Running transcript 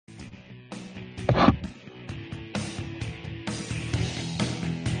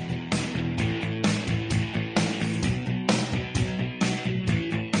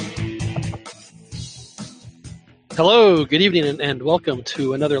Hello, good evening, and welcome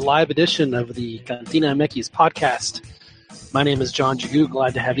to another live edition of the CantinaMX podcast. My name is John Jagu.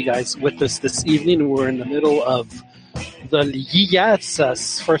 Glad to have you guys with us this evening. We're in the middle of the Liguilla.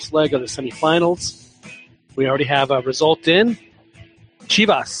 It's first leg of the semifinals. We already have a result in.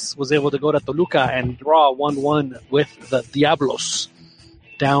 Chivas was able to go to Toluca and draw 1-1 with the Diablos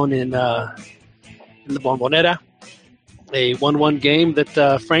down in the Bombonera. A 1-1 game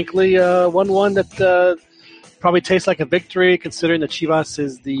that, frankly, 1-1 that probably tastes like a victory, considering that Chivas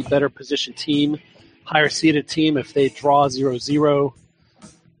is the better positioned team, higher seeded team. If they draw 0-0,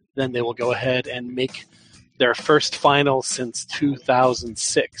 then they will go ahead and make their first final since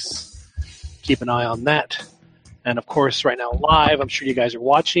 2006. Keep an eye on that. And, of course, right now live, I'm sure you guys are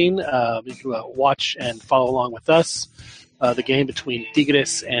watching. You can watch and follow along with us. The game between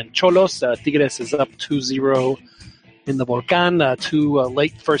Tigres and Xolos. Tigres is up 2-0 in the Volcan. Two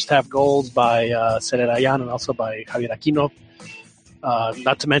late first-half goals by Cererayan and also by Javier Aquino.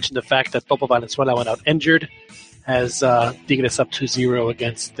 Not to mention the fact that Topo Valenzuela went out injured, has Tigres up 2-0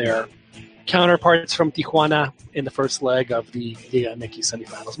 against their counterparts from Tijuana in the first leg of the Liga MX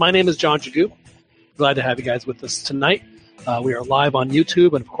semifinals. My name is John Jagu. Glad to have you guys with us tonight. We are live on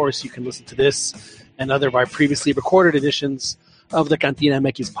YouTube, and of course you can listen to this and other of our previously recorded editions of the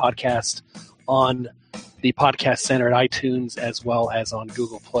CantinaMX podcast on the podcast center at iTunes as well as on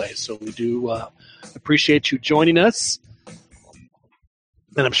Google Play. So we do appreciate you joining us,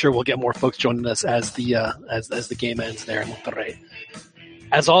 and I'm sure we'll get more folks joining us as the as the game ends there in Monterrey.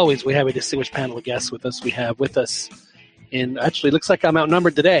 As always, we have a distinguished panel of guests with us. We have with us, actually looks like I'm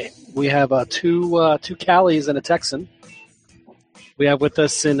outnumbered today. We have two Calis and a Texan. We have with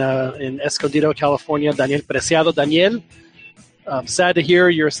us in Escondido, California, Daniel Preciado. Daniel, sad to hear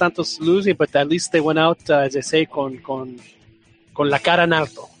your Santos losing, but at least they went out, as they say, con la cara en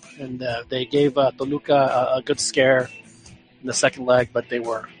alto. And they gave Toluca a good scare in the second leg, but they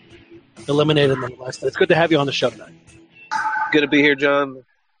were eliminated nonetheless. But it's good to have you on the show tonight. Good to be here, John.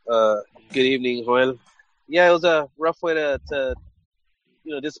 Good evening, Joel. Yeah, it was a rough way to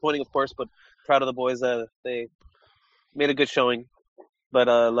disappointing, of course, but proud of the boys. They made a good showing. But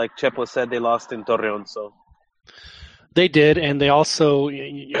like Chepo said, they lost in Torreon, so. They did, and they also.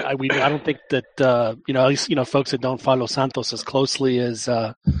 I don't think that at least folks that don't follow Santos as closely as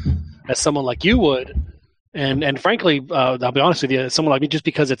someone like you would, and frankly, I'll be honest with you, someone like me, just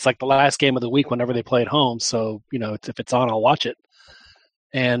because it's like the last game of the week whenever they play at home. So if it's on, I'll watch it.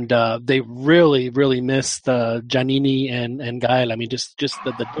 And they really, really missed Giannini and Gael. I mean, just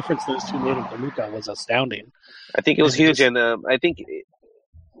the difference those two made in Toluca was astounding. I think it was huge, and I think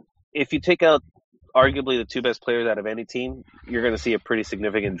if you take out arguably the two best players out of any team, you're going to see a pretty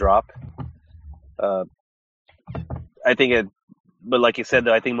significant drop. I think but like you said,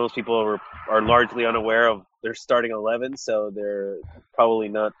 though, I think most people are largely unaware of their starting 11, so they're probably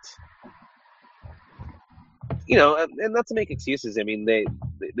not, and not to make excuses. I mean, they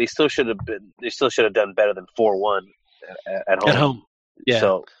still should have done better than 4-1 at home. At home, yeah.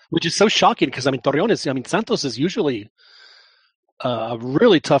 So, which is so shocking because Santos is usually a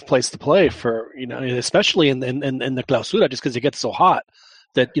really tough place to play for, especially in the clausura, just because it gets so hot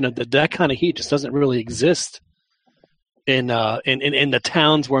that that kind of heat just doesn't really exist in the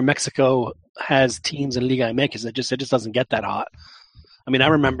towns where Mexico has teams in Liga MX. It just doesn't get that hot. I mean, I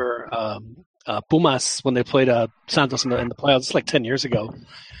remember Pumas when they played Santos in the playoffs. It's like 10 years ago,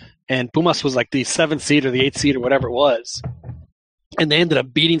 and Pumas was like the 7th seed or the 8th seed or whatever it was, and they ended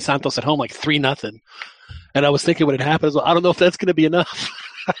up beating Santos at home like 3-0. And I was thinking what had happened is, I don't know if that's going to be enough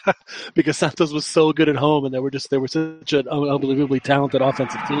because Santos was so good at home, and they were such an unbelievably talented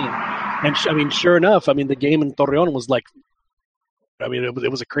offensive team. And sure enough, the game in Torreon was like,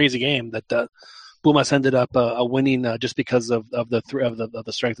 it was a crazy game that Pumas ended up winning just because of the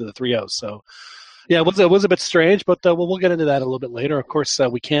strength of the 3-0. So, yeah, it was a bit strange, but we'll get into that a little bit later. Of course,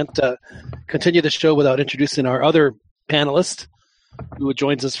 we can't continue the show without introducing our other panelist, who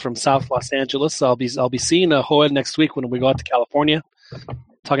joins us from South Los Angeles. I'll be seeing Joel next week when we go out to California,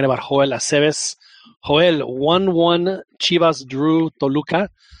 talking about Joel Aceves. Joel, 1-1 Chivas drew Toluca.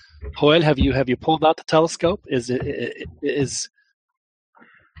 Joel, have you pulled out the telescope?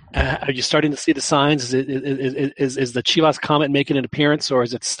 Are you starting to see the signs? Is the Chivas comet making an appearance, or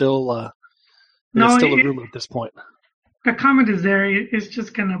is it still a rumor at this point? The comet is there. It's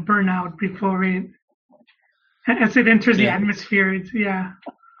just going to burn out before as it enters the atmosphere.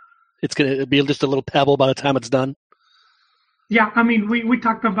 It's going to be just a little pebble by the time it's done. Yeah, we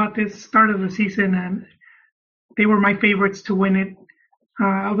talked about this start of the season, and they were my favorites to win it.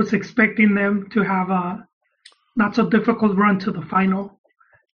 I was expecting them to have a not so difficult run to the final.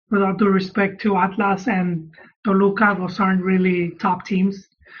 with all due respect to Atlas and Toluca, those aren't really top teams.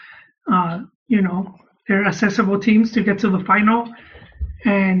 They're accessible teams to get to the final.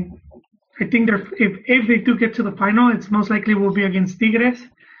 And I think if they do get to the final, it's most likely will be against Tigres.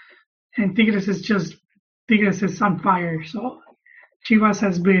 And Tigres is on fire. So Chivas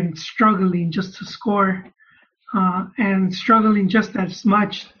has been struggling just to score and struggling just as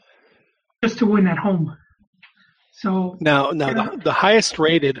much just to win at home. So now the highest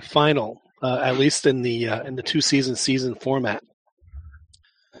rated final, at least in the season format,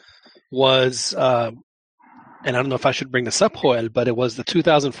 was and I don't know if I should bring this up, Joel, but it was the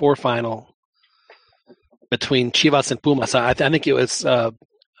 2004 final between Chivas and Pumas. I think it was.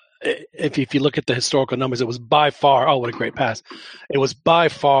 If you look at the historical numbers, it was by far. Oh, what a great pass! It was by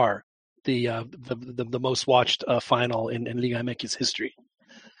far the most watched final in Liga MX history.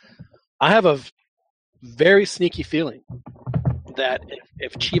 I have a very sneaky feeling that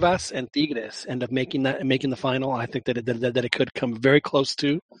if Chivas and Tigres end up making the final, I think that it could come very close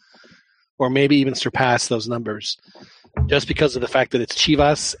to, or maybe even surpass those numbers, just because of the fact that it's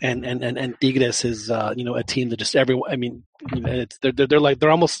Chivas and Tigres is a team that just everyone. I mean, they're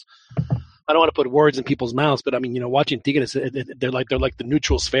almost. I don't want to put words in people's mouths, but I mean, watching Tigres, they're like the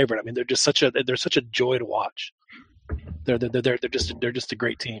neutrals' favorite. I mean, they're such a joy to watch. They're just a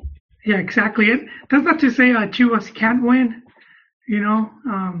great team. Yeah, exactly. And that's not to say Chivas can't win. You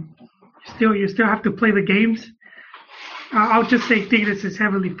still have to play the games. I'll just say Tigres is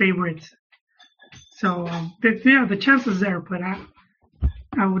heavily favorites. So the chances there, but I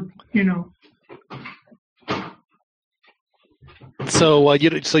would.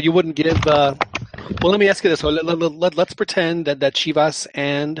 So you wouldn't give. Well, let me ask you this. Let's pretend that Chivas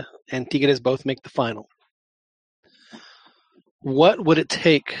and Tigres both make the final. What would it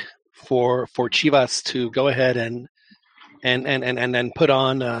take for Chivas to go ahead and put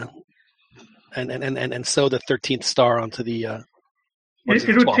on and sew the 13th star onto the?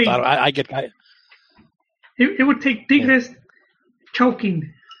 It would take Tigres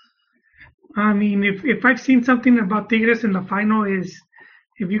choking. I mean, if I've seen something about Tigres in the final is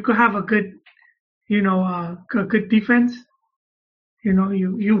if you could have a good, a good defense,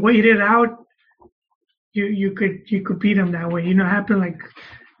 you wait it out, you could beat them that way. It happened like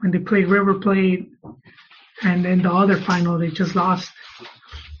when they played River Plate, and then the other final they just lost.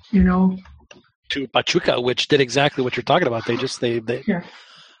 To Pachuca, which did exactly what you're talking about. They yeah.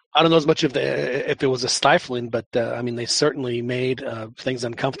 I don't know as much if it was a stifling, but I mean, they certainly made things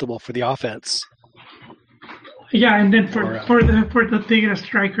uncomfortable for the offense. Yeah, and then for the Tigres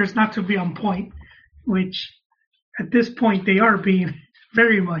strikers not to be on point, which at this point they are being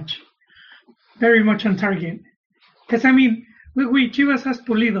very much on target. Because I mean, Chivas has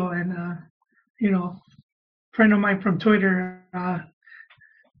Pulido, and friend of mine from Twitter,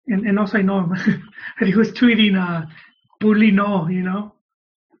 and also I know him, that he was tweeting Pulino,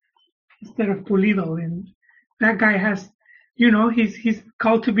 instead of Pulido, and that guy has, he's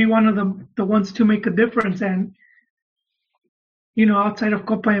called to be one of the ones to make a difference, and outside of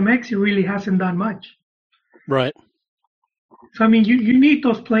Copa MX, he really hasn't done much. Right. So I mean, you need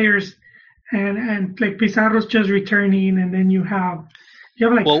those players, and like Pizarro's just returning, and then you have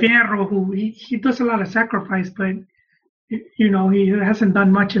like Fierro, who he does a lot of sacrifice, but he hasn't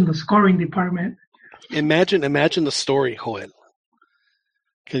done much in the scoring department. Imagine the story, Joel.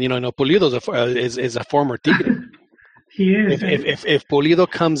 Because Pulido is a former Tigre. He is. If Pulido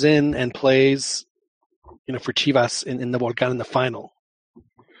comes in and plays, for Chivas in the Volcán in the final,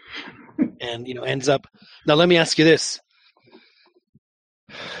 and ends up. Now let me ask you this.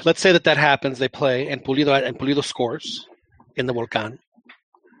 Let's say that happens. They play and Pulido scores in the Volcán.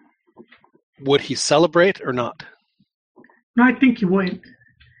 Would he celebrate or not? No, I think he would.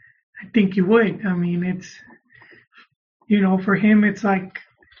 I mean, it's for him, it's like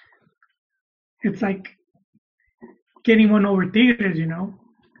getting one over Tigres,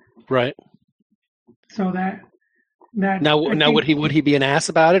 Right. So that now would he be an ass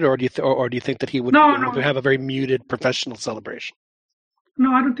about it, or do you think that he would have a very muted professional celebration?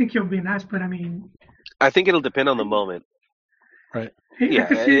 No, I don't think he'll be an ass, but I mean, I think it'll depend on the moment. Right. Yeah,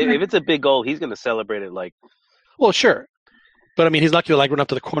 if it's a big goal, he's going to celebrate it like. Well, sure, but I mean, he's not going to run up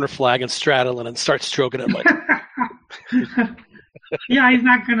to the corner flag and straddle it and start stroking it like. Yeah, he's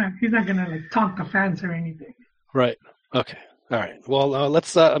not gonna taunt the fans or anything. Right. Okay. All right. Well,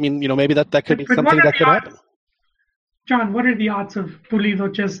 let's. Maybe that could be something that could happen. John, what are the odds of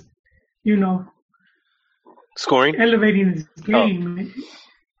Pulido just, scoring, elevating his game? Oh.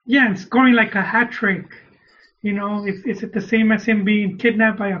 Yeah, and scoring like a hat trick. Is it the same as him being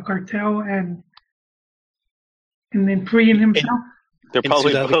kidnapped by a cartel and then freeing himself? They're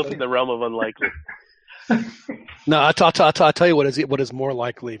probably both in the realm of unlikely. No, I'll tell you what is more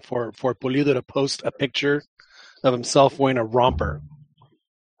likely for Pulido to post a picture of himself wearing a romper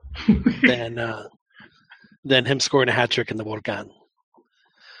than him scoring a hat trick in the Volcan.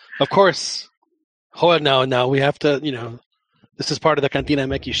 Of course, now we have to, this is part of the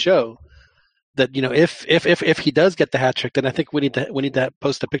CantinaMX show. That if he does get the hat trick, then I think we need to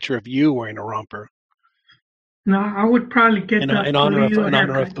post a picture of you wearing a romper. No, I would probably get in honor of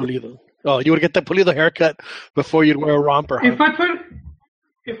Pulido. Oh, you would get the Pulido haircut before you'd wear a romper. Huh?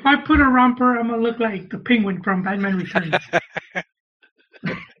 If I put a romper, I'm gonna look like the Penguin from Batman Returns.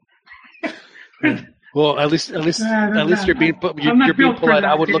 Well, at least you're being polite.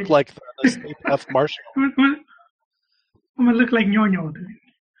 I would look like the Stay Puft Marshall. I'm gonna look like Ñoño, dude.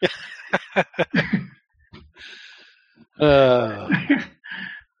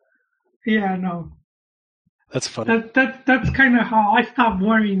 Yeah, no. That's funny. That's kind of how I stopped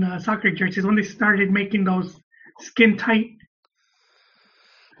wearing soccer jerseys when they started making those skin tight.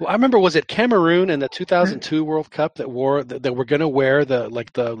 Well, I remember, was it Cameroon in the 2002 World Cup that were going to wear the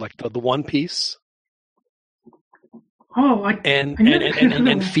one piece? Oh, and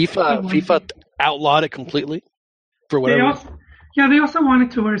FIFA outlawed it completely for whatever. They also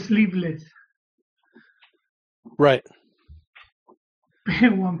wanted to wear sleeveless. Right.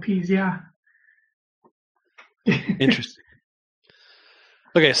 One piece, yeah. Interesting.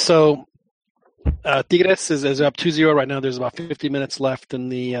 Okay, so Tigres is up 2-0 right now. There's about 50 minutes left in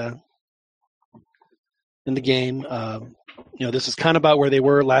the game. This is kind of about where they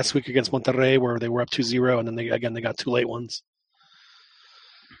were last week against Monterrey, where they were up 2-0, and then they got two late ones.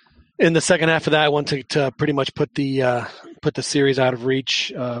 In the second half of that, I want to pretty much put the series out of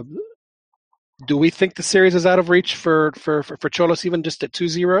reach. Do we think the series is out of reach for Xolos even just at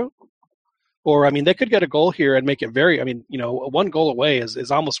 2-0? Or, I mean, they could get a goal here and make it one goal away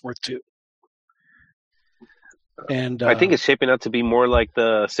is almost worth two. And I think it's shaping up to be more like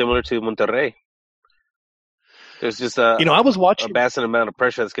similar to Monterrey. There's just I was watching a vast amount of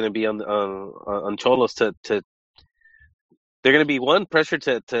pressure that's going to be on Xolos to they're going to be pressure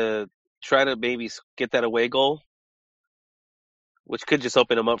to try to maybe get that away goal, which could just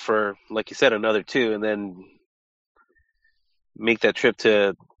open them up for, like you said, another two, and then make that trip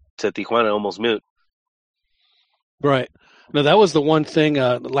to Tijuana almost moot. Right. No, that was the one thing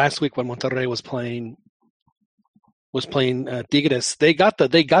last week when Monterrey was playing Tigres. They got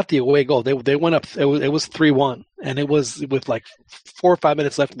the away goal. They went up. It was 3-1, and it was with like 4 or 5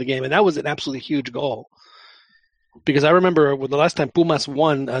 minutes left in the game, and that was an absolutely huge goal. Because I remember the last time Pumas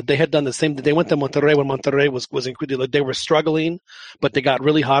won, they had done the same. They went to Monterrey when Monterrey was included. They were struggling, but they got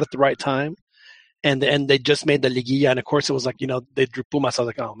really hot at the right time, and they just made the Liguilla. And of course, it was like they drew Pumas. I was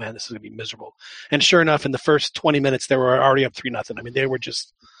like, oh man, this is gonna be miserable. And sure enough, in the first 20 minutes, they were already up 3-0. I mean, they were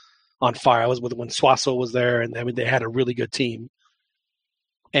just on fire. I was with when Suazo was there, and I mean they had a really good team.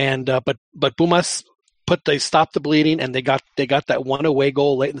 And but Pumas they stopped the bleeding, and they got that one away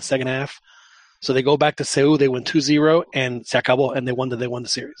goal late in the second half. So they go back to Seoul, they win 2-0, and se acabó, and they won the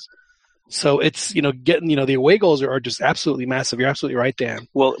series. So it's getting the away goals are just absolutely massive. You're absolutely right, Dan.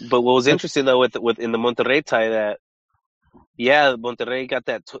 Well, but what was interesting though with in the Monterrey tie that Monterrey got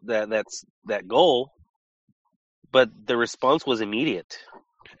that goal, but the response was immediate.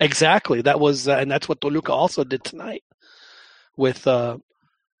 Exactly. That was and that's what Toluca also did tonight with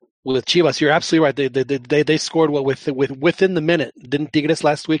Chivas. You're absolutely right. They scored within the minute. Didn't Tigres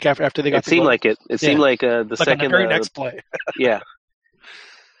last week after they got? It seemed like it. It seemed like the second, on the very next play. Yeah,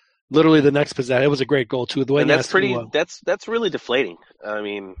 literally the next possession. It was a great goal too. The way that's really deflating. I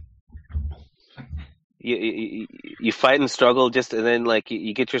mean, you fight and struggle and then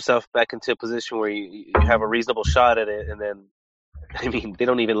you get yourself back into a position where you have a reasonable shot at it, and then I mean they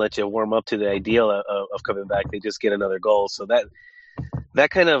don't even let you warm up to the ideal of coming back. They just get another goal. So that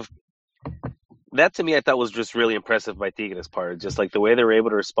to me, I thought was just really impressive by Tigres' part. Just like the way they were able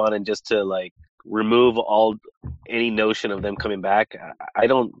to respond and just to remove any notion of them coming back.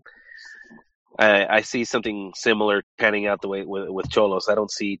 I see something similar panning out the way with Xolos. I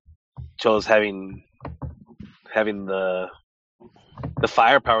don't see Xolos having the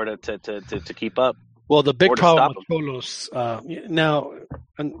firepower to keep up. Well, the big problem with Xolos now,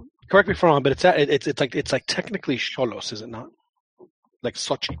 and correct me if I'm wrong, but it's like technically Xolos, is it not? Like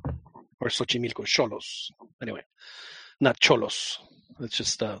Sochi or Xochimilco, Xolos. Anyway, not Xolos. It's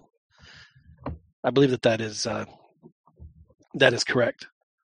just I believe that is correct.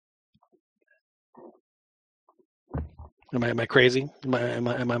 Am I crazy? Am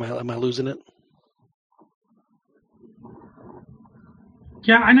I losing it?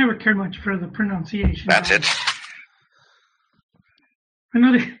 Yeah, I never cared much for the pronunciation. That's it. I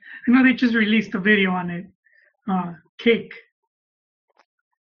know they just released a video on it. Cake.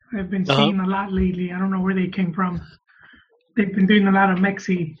 I've been seeing a lot lately. I don't know where they came from. They've been doing a lot of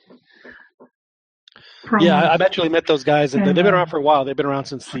Mexi promos. Yeah, I've actually met those guys, and they've been around for a while. They've been around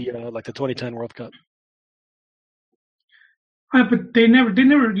since the 2010 World Cup. But they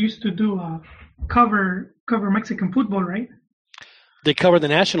never used to do cover Mexican football, right? They cover the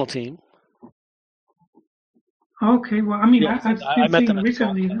national team. Okay, well, I mean, yeah, I've been seeing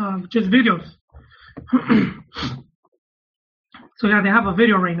recently just videos. So yeah, they have a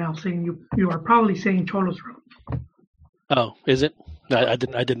video right now saying you are probably saying Cholos wrong. Oh, is it? I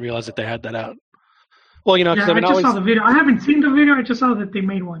didn't realize that they had that out. Well, I just saw the video. I haven't seen the video. I just saw that they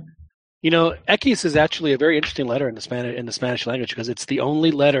made one. X is actually a very interesting letter in the Spanish language because it's the only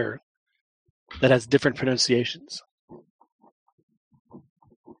letter that has different pronunciations.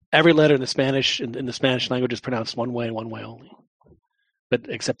 Every letter in the Spanish language is pronounced one way and one way only, but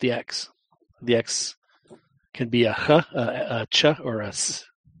except the X. The X can be a h, a ch, or a s.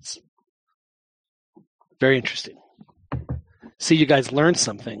 Very interesting. See, you guys learned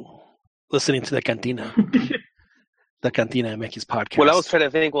something listening to the Cantina MX podcast. Well, I was trying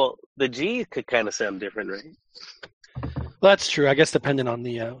to think. Well, the G could kind of sound different, right? Well, that's true. I guess depending on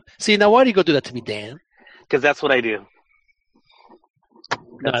the. See, now why do you go do that to me, Dan? Because that's what I do.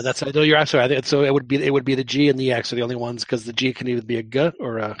 No, you're absolutely right. So it would be the G and the X are the only ones because the G can either be a G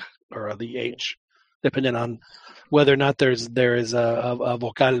or the H, depending on whether or not there is a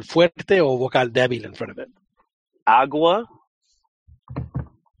vocal fuerte or vocal débil in front of it. Agua.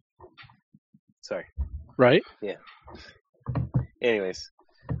 Sorry. Right? Yeah. Anyways,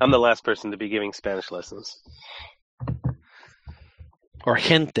 I'm the last person to be giving Spanish lessons. Or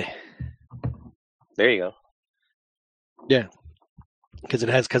gente. There you go. Yeah. Because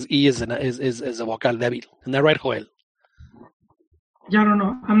E is a vocal débil. Isn't that right, Joel? Yeah, I don't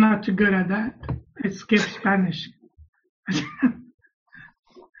know. I'm not too good at that. I skip Spanish.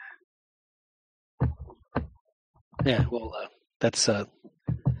 Yeah, well, that's.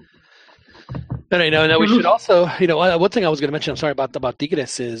 But now we should also, one thing I was going to mention. I'm sorry about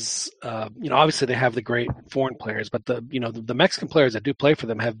Tigres is, obviously they have the great foreign players, but the Mexican players that do play for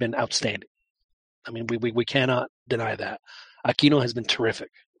them have been outstanding. I mean, we cannot deny that. Aquino has been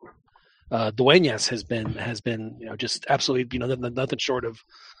terrific. Dueñas has been just absolutely nothing short of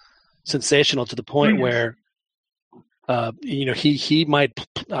sensational to the point where he might.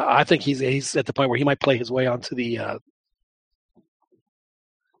 I think he's at the point where he might play his way onto the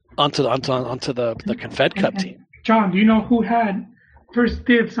Confed Cup team. John, do you know who had first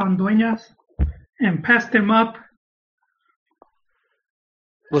dibs on Dueñas and passed him up?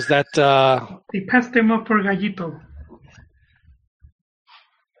 Was that? They passed him up for Gallito.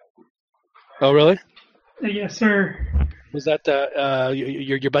 Oh, really? Yes, sir. Was that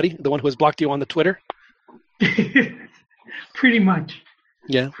your buddy, the one who has blocked you on the Twitter? Pretty much.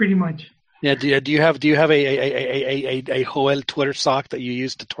 Yeah. Pretty much. Yeah. Do you have a Joel Twitter sock that you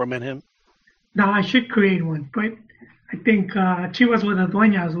use to torment him? No, I should create one, but I think Chivas with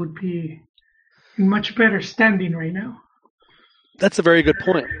Dueñas would be in much better standing right now. That's a very good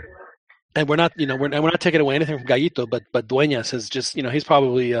point. And we're not taking away anything from Gallito, but Dueñas has just, he's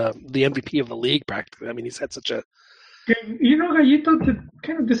probably the MVP of the league practically. I mean, he's had such a. Gallito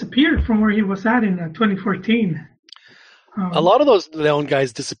kind of disappeared from where he was at in 2014. A lot of those Leon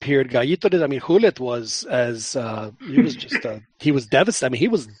guys disappeared. Gallito did. I mean, Hulet was he was devastated. I mean, he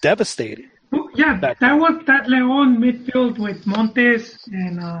was devastated. Yeah, that was that Leon midfield with Montes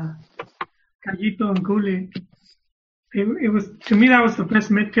and Gallito and Gullit. It was, to me, that was the best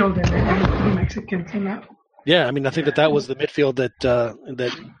midfield in the Mexicans in that. Yeah, I mean, I think that was the midfield that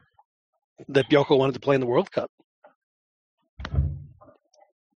Piojo wanted to play in the World Cup,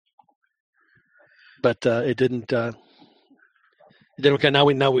 but it didn't. It didn't. Okay, now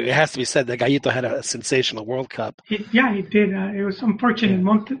it has to be said that Gallito had a sensational World Cup. He did. It was unfortunate.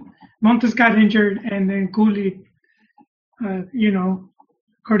 Yeah. Montes got injured, and then Gullit,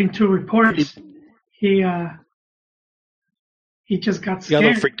 according to reports, he just got scared. He got a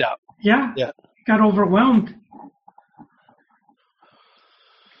little freaked out. Yeah. Got overwhelmed.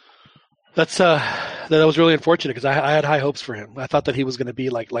 That was really unfortunate because I had high hopes for him. I thought that he was going to be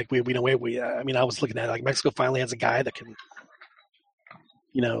like I was looking at it, like Mexico finally has a guy that can,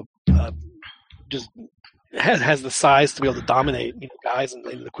 just has the size to be able to dominate guys and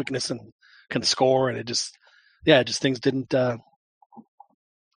the quickness and can score, and things didn't. I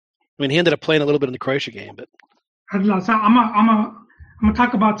mean, he ended up playing a little bit in the Croatia game, but. I'm gonna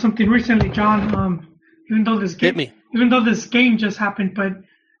talk about something recently, John. Even though this game just happened, but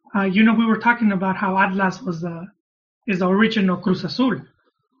we were talking about how Atlas was is the original Cruz Azul.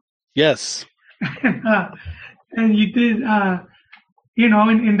 Yes. And you did,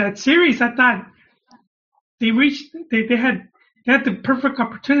 in that series, I thought they had the perfect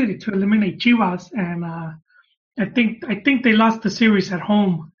opportunity to eliminate Chivas, and I think they lost the series at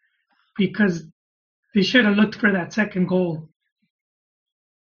home because they should have looked for that second goal.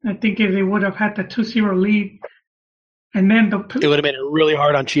 I think if they would have had the 2-0 lead, and then it would have made it really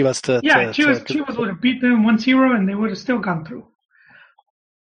hard on Chivas to. Chivas would have beat them 1-0, and they would have still gone through.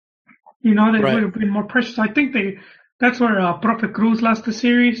 They would have been more pressure. So I think that's where Profe Cruz lost the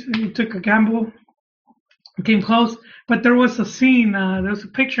series. He took a gamble, came close, but there was a scene. There was a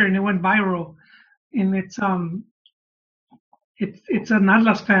picture, and it went viral, and it's an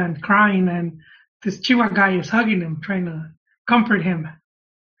Atlas fan crying, and this Chihuahua guy is hugging him, trying to comfort him.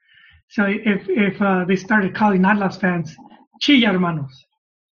 So if they started calling Atlas fans Chi Hermanos.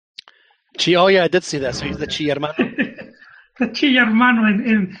 Oh yeah, I did see that. So he's the Chi Hermano. The Chi Hermano,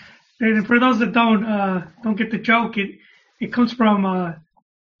 and for those that don't get the joke, it comes from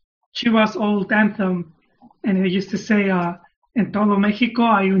Chivas' old anthem, and it used to say, "En todo Mexico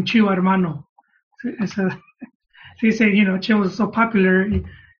hay un Chivo hermano." So they say, Chivas is so popular,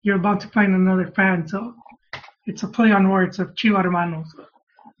 you're about to find another fan. So it's a play on words of Chivo hermanos.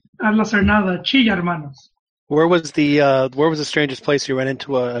 Atlas are now the Chi hermanos. Where was the strangest place you ran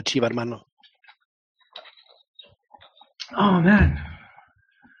into a Chivo hermano? Oh man.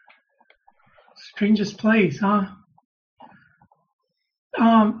 Strangest place, huh?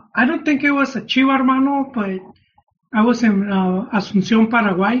 I don't think it was a Chivo hermano, but I was in Asunción,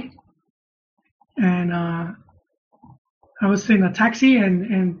 Paraguay, and I was in a taxi,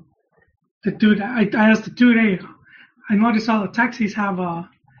 and the dude, I asked the dude, hey, I noticed all the taxis have a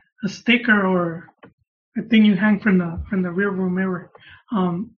sticker or a thing you hang from the rear view mirror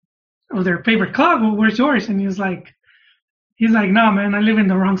of their favorite club. Well, where's yours? And he's like, no, man, I live in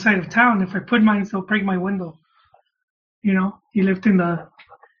the wrong side of town. If I put mine, they'll break my window. He lived in the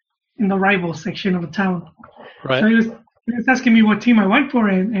rival section of the town. Right. So he was asking me what team I went for,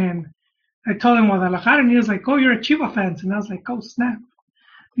 and I told him Guadalajara, and he was like, oh, you're a Chiva fan. And I was like, oh, snap.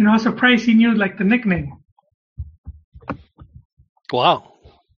 I was surprised he knew, like, the nickname. Wow.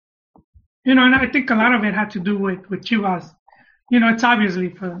 And I think a lot of it had to do with Chivas. It's obviously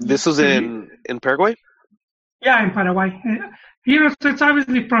for... This was in Paraguay? Yeah, in Paraguay. So it's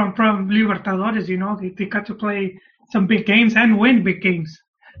obviously from Libertadores, they got to play some big games and win big games.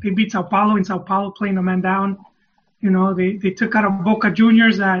 They beat Sao Paulo in Sao Paulo, playing a man down. They took out a Boca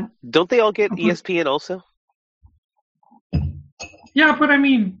Juniors that... Don't they all get ESPN also? Yeah, but I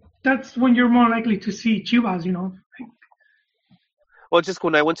mean, that's when you're more likely to see Chivas, Well, just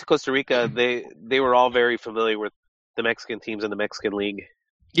when I went to Costa Rica, they were all very familiar with the Mexican teams in the Mexican League.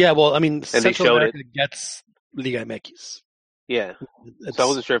 Yeah, well, I mean, and Central America gets Liga MX. Yeah, so I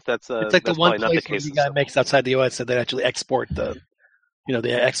wasn't sure if that's it's like that's the one not the place case. where Liga MX outside the U.S. that they actually export the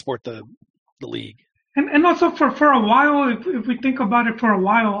league. And also for a while, if we think about it, for a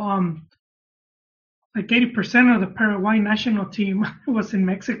while, like 80% of the Paraguay national team was in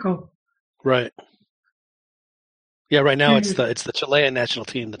Mexico. Right. Yeah, right now it's the Chilean national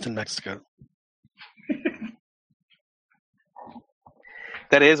team that's in Mexico.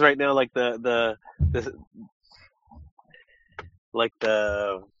 That is right now like the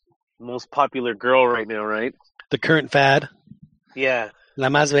most popular girl right now, right? The current fad. Yeah. La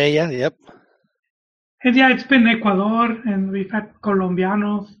más bella, yep. And yeah, it's been Ecuador, and we've had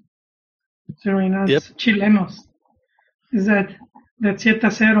Colombianos, Chilenos. Is that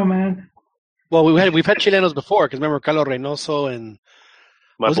 7-0, man? Well, we've had Chilenos before, because remember Carlos Reynoso and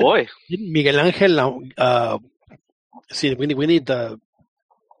my boy Miguel Angel. See, we need the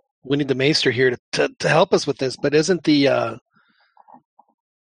Maester here to help us with this. But isn't the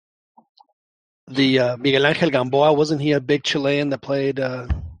Miguel Angel Gamboa, wasn't he a big Chilean that played?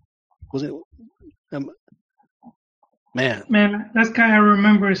 Was it? Man, that guy I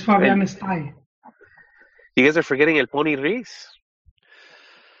remember is Fabian Estay. You guys are forgetting El Pony Ruiz.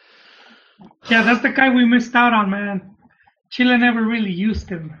 Yeah, that's the guy we missed out on, man. Chile never really used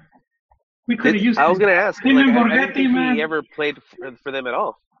him. We could have used him. I was going to ask. Him and I Borghetti, didn't think man. he ever played for them at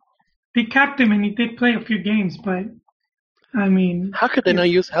all. They capped him, and he did play a few games, but I mean, how could they not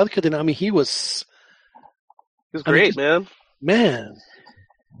use? How could they not? I mean, he was great, man. Man,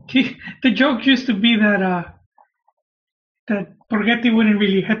 the joke used to be that Borghetti wouldn't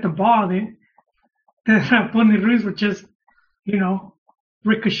really hit the ball. That Pony Ruiz would just,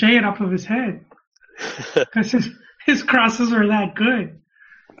 ricochet it off of his head because his crosses were that good.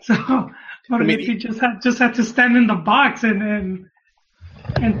 So Borghetti just had to stand in the box and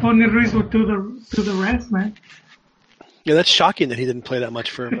Pony Ruiz would do the rest, man. Yeah, that's shocking that he didn't play that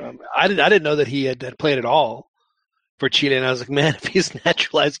much for. I didn't know that he had played at all for Chile, and I was like, man, if he's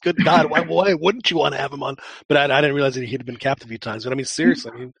naturalized, good God, why wouldn't you want to have him on? But I didn't realize that he'd been capped a few times. But I mean,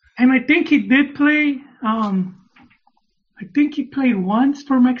 seriously, and I think he did play. I think he played once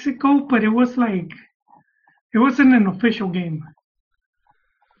for Mexico, but it wasn't an official game.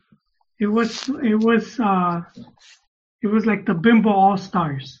 It was like the Bimbo All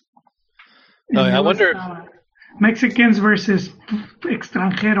Stars. Oh, yeah, I wonder. Mexicans versus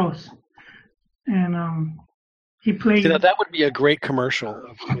extranjeros, and he played. See, that would be a great commercial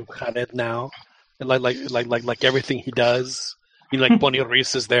of Jared now, and like everything he does. Like Bonnie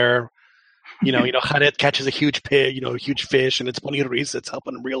Ruiz is there. Jared catches a huge huge fish, and it's Bonnie Ruiz that's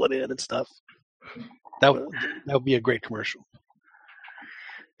helping him reel it in and stuff. That would be a great commercial.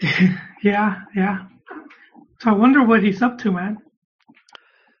 Yeah. So I wonder what he's up to, man.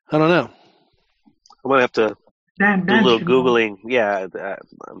 I don't know. I'm gonna have to do a little Googling. Know. Yeah,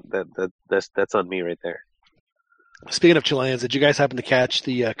 that's on me right there. Speaking of Chileans, did you guys happen to catch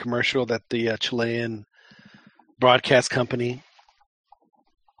the commercial that the Chilean broadcast company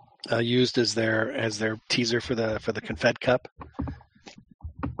used as their teaser for the Confed Cup,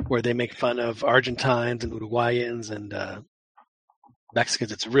 where they make fun of Argentines and Uruguayans and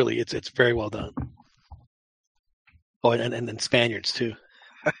Mexicans? It's very well done. Oh, and Spaniards too.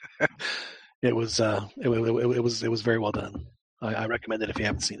 It was very well done. I recommend it if you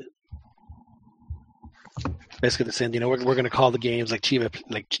haven't seen it. Basically, they're saying, we're going to call the games like Chile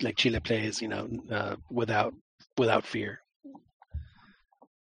plays, without fear.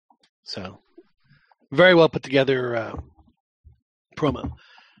 So, very well put together promo.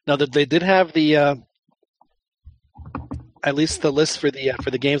 Now that they did have the at least the list for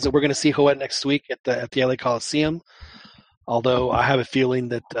the games that we're going to see Joel next week at the LA Coliseum. Although I have a feeling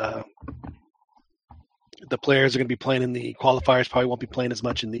that the players are going to be playing in the qualifiers, probably won't be playing as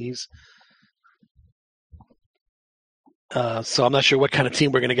much in these. So I'm not sure what kind of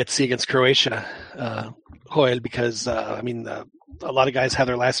team we're going to get to see against Croatia, Joel, because a lot of guys have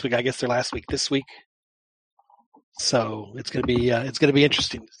their last week. I guess their last week this week. So it's going to be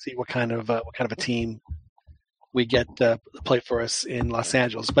interesting to see what kind of a team we get to play for us in Los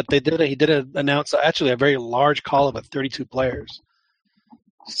Angeles. But he did announce actually a very large call of 32 players.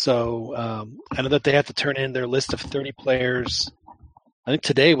 So I know that they have to turn in their list of 30 players. I think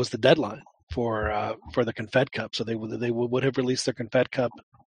today was the deadline for the Confed Cup, so they would have released their Confed Cup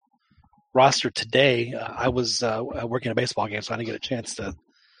roster today. I was working a baseball game, so I didn't get a chance to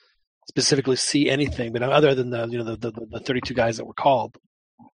specifically see anything. But other than the 32 guys that were called,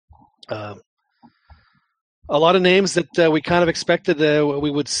 a lot of names that we kind of expected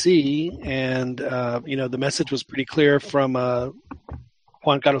we would see, and the message was pretty clear from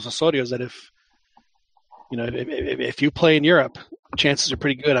Juan Carlos Osorio that if you play in Europe, chances are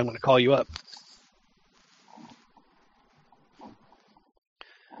pretty good I'm going to call you up.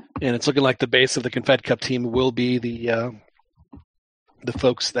 And it's looking like the base of the Confed Cup team will be the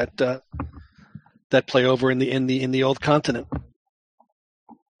folks that play over in the old continent.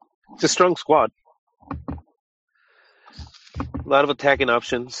 It's a strong squad. A lot of attacking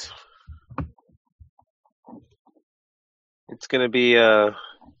options. It's going to be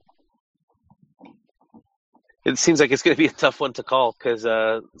it seems like it's going to be a tough one to call because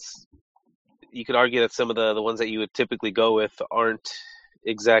you could argue that some of the ones that you would typically go with aren't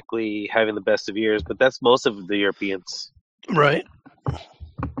exactly having the best of years, but that's most of the Europeans. Right.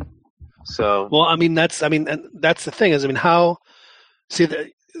 So, well, that's the thing is,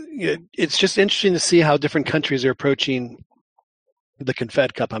 it's just interesting to see how different countries are approaching the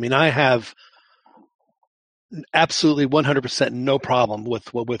Confed Cup. I have absolutely 100% no problem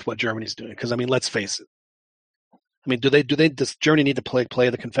with what Germany's doing because let's face it. Does Germany need to play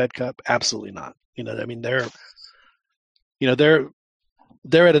the Confed Cup? Absolutely not.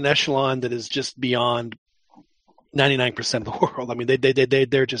 They're at an echelon that is just beyond 99% of the world.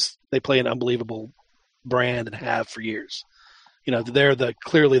 They play an unbelievable brand and have for years. They're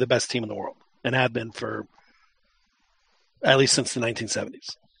clearly the best team in the world and have been for at least since the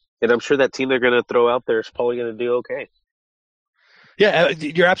 1970s. And I'm sure that team they're going to throw out there is probably going to do okay. Yeah,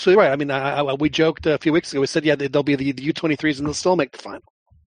 you're absolutely right. We joked a few weeks ago. We said, they'll be the U23s and they'll still make the final.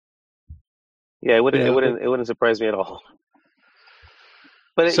 Yeah, it wouldn't surprise me at all.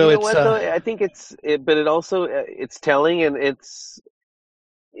 But so I think it's telling, and it's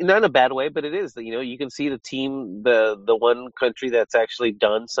not in a bad way, but it is. You can see the team, the one country that's actually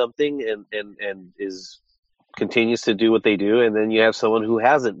done something and continues to do what they do, and then you have someone who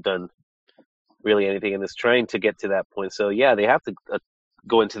hasn't done really anything and is trying to get to that point. So yeah, they have to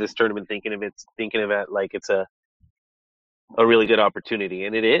go into this tournament thinking of it like it's a a really good opportunity,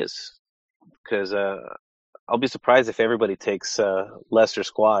 and it is, because I'll be surprised if everybody takes lesser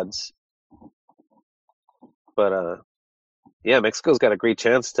squads. But yeah, Mexico's got a great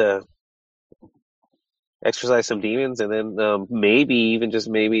chance to exercise some demons, and then maybe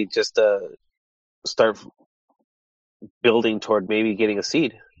start building toward maybe getting a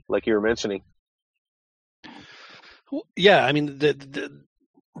seed, like you were mentioning. Yeah, I mean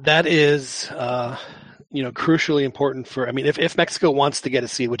that is crucially important for. I mean, if Mexico wants to get a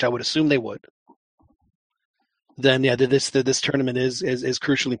seed, which I would assume they would, then yeah, this tournament is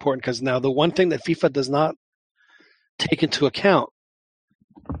crucially important, because now the one thing that FIFA does not take into account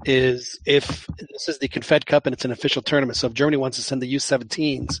is if this is the Confed Cup and it's an official tournament. So if Germany wants to send the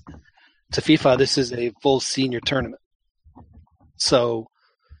U17s to FIFA, this is a full senior tournament. So,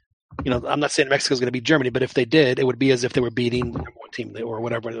 I'm not saying Mexico's going to beat Germany, but if they did, it would be as if they were beating the number one team or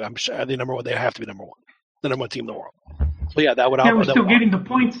whatever. I'm sure the number one, they have to be number one, the number one team in the world. So yeah, that would. Yeah, we're still getting the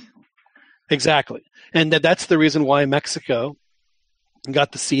points. Exactly, and that's the reason why Mexico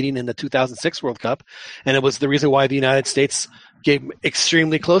got the seeding in the 2006 World Cup, and it was the reason why the United States came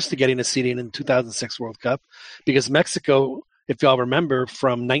extremely close to getting a seeding in the 2006 World Cup, because Mexico, if y'all remember,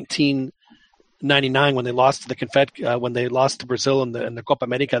 from 1999 when they lost to the when they lost to Brazil in the Copa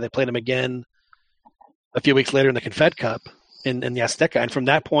America, they played them again a few weeks later in the Confed Cup in the Azteca, and from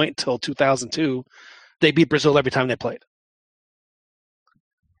that point till 2002, they beat Brazil every time they played.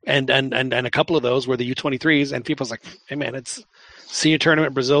 And a couple of those were the U23s, and people was like, "Hey man, it's senior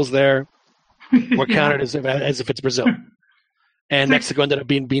tournament. Brazil's there. We're counted as if it's Brazil." And Mexico ended up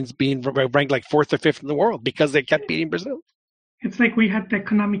being ranked like 4th or 5th in the world because they kept beating Brazil. It's like we had the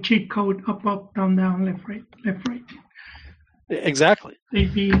Konami cheat code: up, down, down, left, right, left, right. Exactly.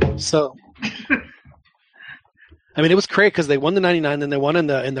 So, I mean, it was great because they won the 99, then they won in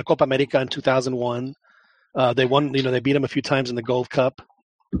the Copa America in 2001. They won. They beat them a few times in the Gold Cup.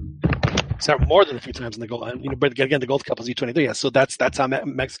 So more than a few times in the Gold. But again, the Gold Cup was U23. Yeah, so that's how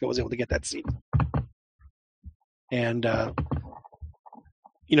Mexico was able to get that seed. And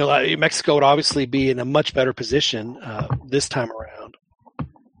Mexico would obviously be in a much better position this time around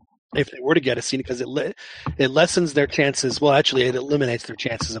if they were to get a seed, because it lessens their chances. Well, actually, it eliminates their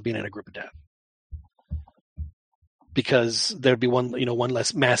chances of being in a group of death, because there'd be one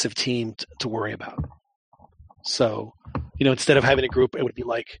less massive team to worry about. So, instead of having a group, it would be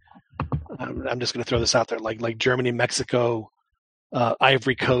like, I'm just going to throw this out there, like Germany, Mexico,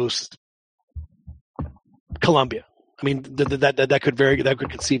 Ivory Coast, Colombia. I mean, that could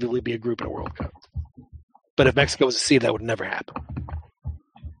conceivably be a group in a World Cup. But if Mexico was a seed, that would never happen.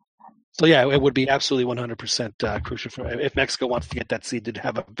 So yeah, it would be absolutely 100% crucial if Mexico wants to get that seed to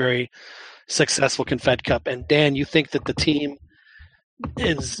have a very successful Confed Cup. And Dan, you think that the team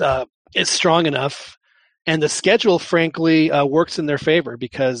is strong enough, and the schedule, frankly, works in their favor,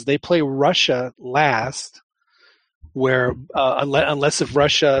 because they play Russia last, where unless if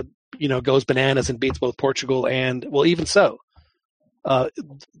Russia goes bananas and beats both Portugal and, well, even so,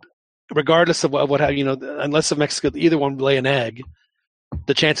 regardless of unless if Mexico, either one lay an egg,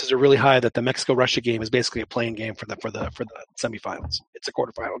 the chances are really high that the Mexico-Russia game is basically a playing game for the semifinals. It's a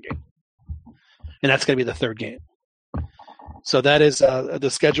quarterfinal game, and that's going to be the third game. So that is the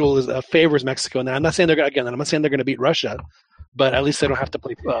schedule favors Mexico. Now, I'm not saying they're going to beat Russia, but at least they don't have to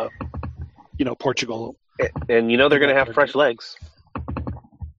play Portugal. And they're going to have fresh legs.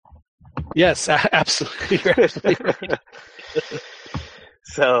 Yes, absolutely. You're absolutely right.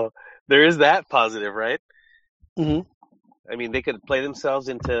 So there is that positive, right? Mm-hmm. I mean, they could play themselves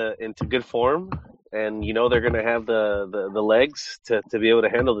into good form, and they're going to have the legs to be able to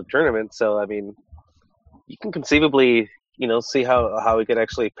handle the tournament. So I mean, you can conceivably see how it could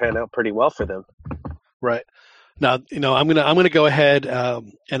actually pan out pretty well for them. Right. Now, I'm gonna go ahead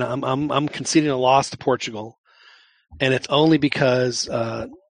and I'm conceding a loss to Portugal, and it's only because and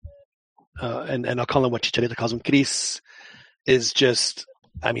I'll call him what Chicharito calls him, Chris, is just,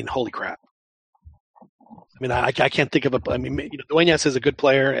 I mean, holy crap. I mean, I can't think of Dueñas is a good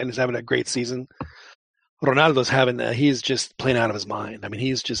player and is having a great season. Ronaldo's he's just playing out of his mind. I mean,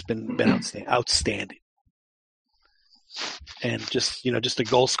 he's just been outstanding. And just a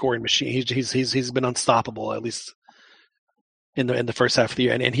goal scoring machine. He's been unstoppable, at least in the first half of the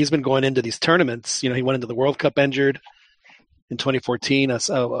year. And he's been going into these tournaments. He went into the World Cup injured in 2014.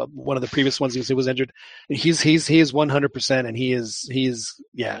 One of the previous ones he was injured. He is 100%, and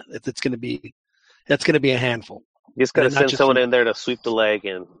that's going to be a handful. You just got to send someone in there to sweep the leg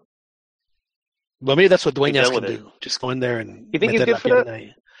and. Well, maybe that's what Dueñas can do. Just go in there and. You think he's good for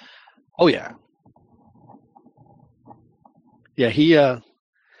that? Oh yeah. Yeah,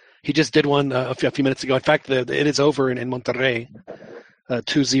 He just did one a few minutes ago. In fact, it is over in Monterrey,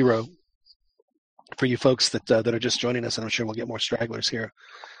 2-0 for you folks that are just joining us. And I'm sure we'll get more stragglers here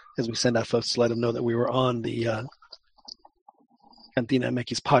as we send out folks to let them know that we were on the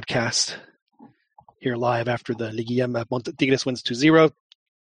CantinaMX podcast here live after the Liguilla. Tigres wins 2-0.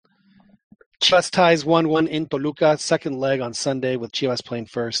 Chivas ties 1-1 in Toluca. Second leg on Sunday with Chivas playing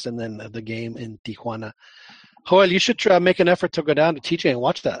first, and then the game in Tijuana. Joel, you should make an effort to go down to TJ and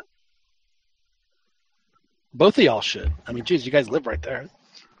watch that. Both of y'all should. I mean, geez, you guys live right there.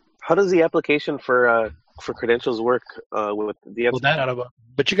 How does the application for credentials work? With the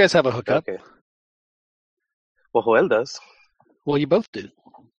but you guys have a hookup. Okay. Well, Joel does. Well, you both do.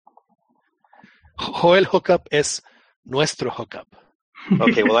 Joel hookup es nuestro hookup.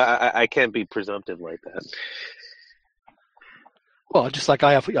 Okay, well, I can't be presumptive like that. Well, just like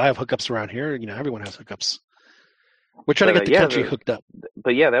I have hookups around here. You know, everyone has hookups. We're trying to get the country hooked up.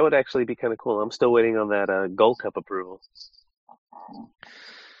 But yeah, that would actually be kind of cool. I'm still waiting on that Gold Cup approval.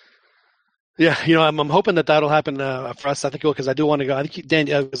 Yeah, you know, I'm hoping that'll happen for us. I think because I do want to go. I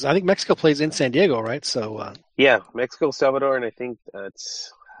think Mexico plays in San Diego, right? So yeah, Mexico, Salvador, and I think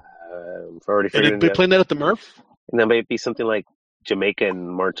it's I've already figured. Are they playing that at the Murph? And that might be something like Jamaica and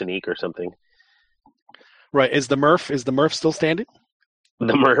Martinique or something. Right. Is the Murph still standing?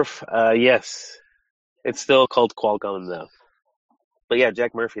 The Murph, yes. It's still called Qualcomm though. But yeah,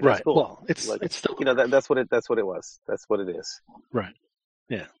 Jack Murphy, that's right. cool. Well, it's still, you know, that's what it was. That's what it is. Right.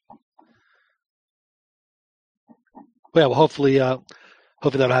 Yeah. Well, hopefully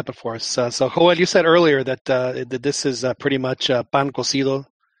that'll happen for us. So Joel, you said earlier that this is pretty much pan cocido.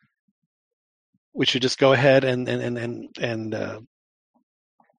 We should just go ahead and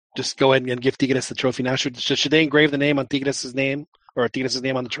just go ahead and give Tigres the trophy now. Should they engrave the name on Tigres' name or Tigres'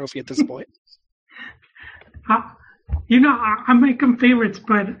 name on the trophy at this point? You know, I make them favorites,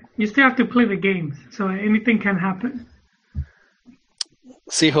 but you still have to play the games, so anything can happen.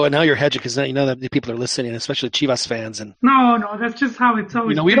 See, Joel, now you're hedging because you know that the people are listening, especially Chivas fans. And no, that's just how it's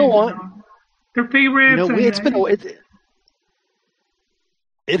always. You know, we don't want. They're favorites. You know,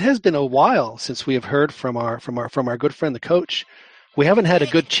 it has been a while since we have heard from our good friend the coach. We haven't had a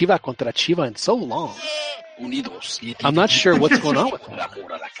good Chiva contra Chiva in so long. I'm not sure what's going on with him.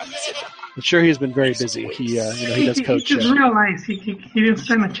 I'm sure he's been very busy. He does coach. He just realized he didn't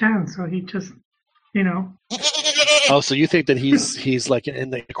stand a chance, so he just, you know. Oh, so you think that he's like in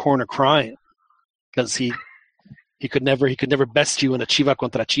the corner crying because he could never best you in a Chiva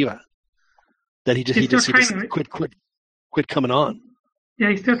contra Chiva. That he just quit coming on. Yeah,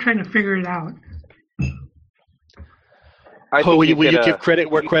 he's still trying to figure it out. Will you give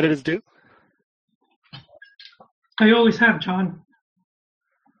credit where credit is due? I always have, John.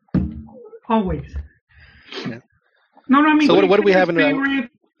 Always. Yeah. No, I mean. So what do we have in the?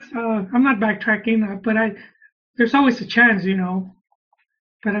 I'm not backtracking, but there's always a chance, you know.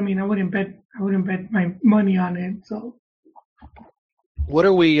 But I mean, I wouldn't bet my money on it. So. What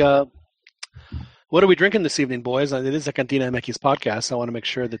are we drinking this evening, boys? It is a CantinaMX podcast. I want to make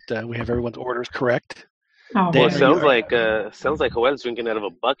sure that we have everyone's orders correct. Oh, well, it sounds like Joel's drinking out of a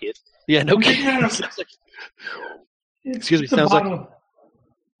bucket. Yeah, no kidding. Excuse me. Sounds like.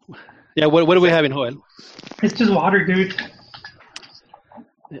 Yeah, what are we having, Joel? It's just water, dude.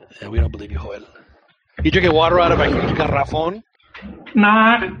 Yeah, we don't believe you, Joel. You drinking water out of a huge garrafón?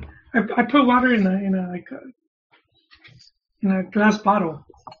 Nah, I put water in a glass bottle.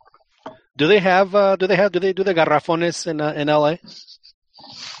 Do they do the garrafones in LA?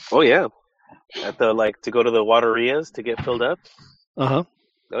 Oh yeah. At the to go to the waterias to get filled up. Uh-huh.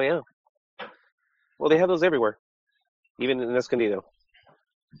 Oh yeah. Well, they have those everywhere. Even in Escondido.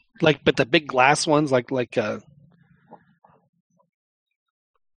 But the big glass ones Well,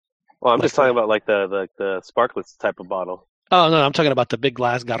 I'm just talking about the sparklets type of bottle. Oh no, I'm talking about the big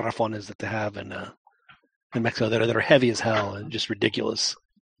glass garrafones that they have in Mexico that are heavy as hell and just ridiculous.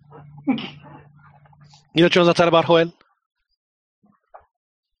 You know what I'm talking about, Joel?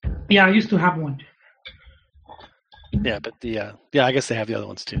 Yeah, I used to have one. Yeah, but I guess they have the other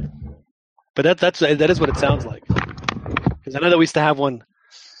ones too. But that is what it sounds like. Because I know that we used to have one.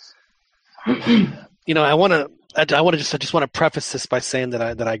 You know, I just want to preface this by saying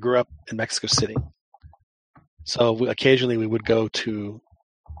that I grew up in Mexico City. So occasionally we would go to.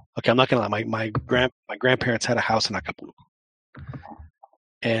 Okay, I'm not gonna lie. My grandparents had a house in Acapulco,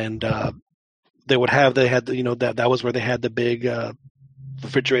 and that was where they had the big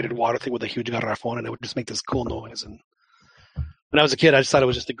refrigerated water thing with a huge garrafón, and it would just make this cool noise. And when I was a kid, I just thought it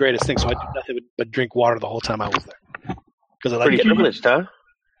was just the greatest thing. So I did nothing but drink water the whole time I was there. Because I pretty privileged, huh?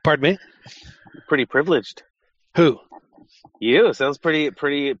 Pardon me? Pretty privileged. Who? You sounds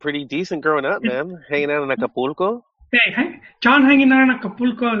pretty decent growing up, man. Hanging out in Acapulco. Hey, John hanging out in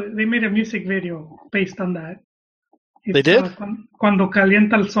Acapulco. They made a music video based on that. They did? Cuando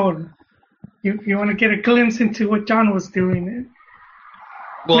calienta el sol. You want to get a glimpse into what John was doing?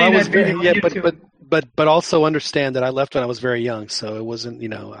 Well, I was but also understand that I left when I was very young, so it wasn't,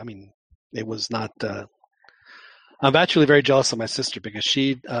 it was not. I'm actually very jealous of my sister because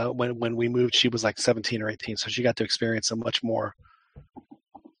she, when we moved, she was like 17 or 18, so she got to experience a much more,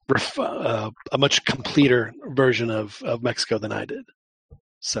 a much completer version of Mexico than I did.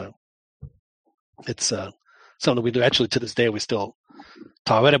 So it's something we do. Actually, to this day, we still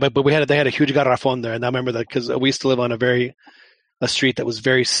talk about it. But they had a huge garrafon there, and I remember that because we used to live on a street that was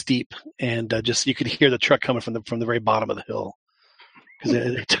very steep, and just you could hear the truck coming from the very bottom of the hill because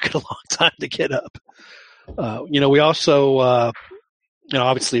it took it a long time to get up. We also,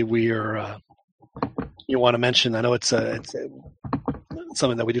 obviously we are. You want to mention? I know it's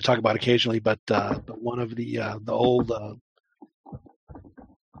something that we do talk about occasionally, but one of the old.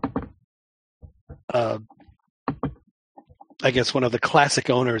 I guess one of the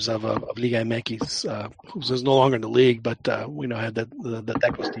classic owners of Liga MX, who's no longer in the league, but had the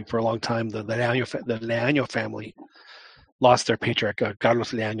Tecos team for a long time. The Leaño family lost their patriarch.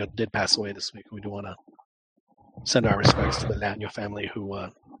 Carlos Leaño did pass away this week. We do want to send our respects to the Leaño family who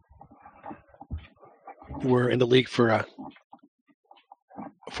were in the league for a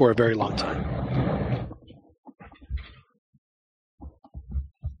very long time.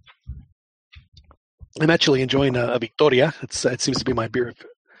 I'm actually enjoying a Victoria. It seems to be my beer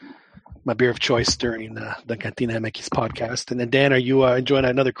of choice during the CantinaMX podcast. And then Dan, are you enjoying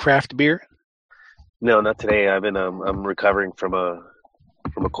another craft beer? No, not today. I'm recovering from a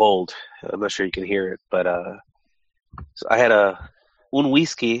cold. I'm not sure you can hear it, but so I had un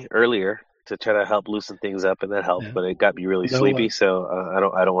whiskey earlier to try to help loosen things up, and that helped. But it got me really sleepy, so I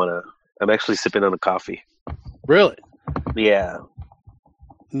don't want to. I'm actually sipping on a coffee. Really? Yeah.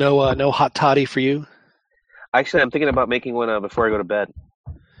 No hot toddy for you? Actually, I'm thinking about making one before I go to bed.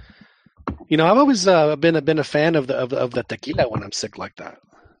 I've always been a fan of the tequila when I'm sick like that.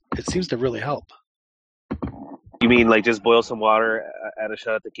 It seems to really help. You mean like just boil some water, add a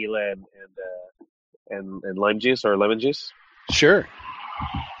shot of tequila, and lime juice or lemon juice? Sure.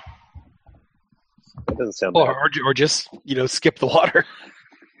 That doesn't sound bad. Or just skip the water.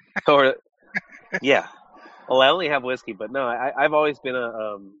 Or yeah. Well, I only have whiskey, but no, I've always been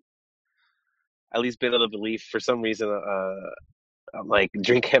at least been of the belief for some reason. Like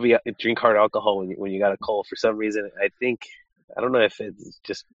drink hard alcohol when you got a cold. For some reason, I don't know if it's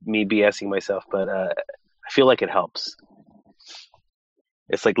just me BSing myself, but I feel like it helps.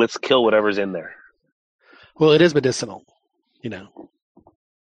 It's like let's kill whatever's in there. Well, it is medicinal, I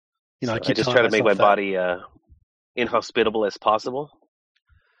just try to make my body inhospitable as possible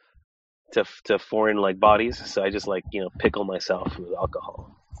to foreign like bodies. So I just pickle myself with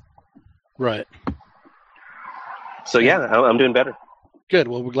alcohol. Right. So yeah, I'm doing better. Good.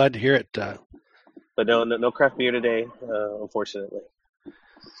 Well, we're glad to hear it. But no craft beer today, unfortunately.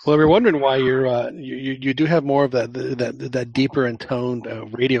 Well, we're wondering why you do have more of that deeper intoned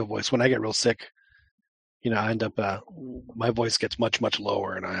radio voice. When I get real sick, I end up my voice gets much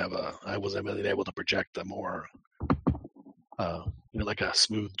lower, and I wasn't really able to project the more like a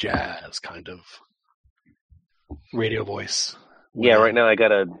smooth jazz kind of radio voice. Yeah, right now I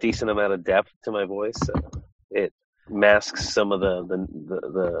got a decent amount of depth to my voice. So it masks some of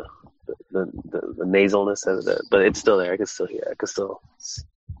the nasalness of it, but it's still there. I can still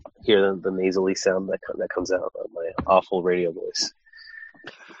hear the nasally sound that comes out of my awful radio voice.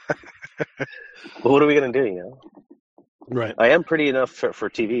 But what are we gonna do? Right. I am pretty enough for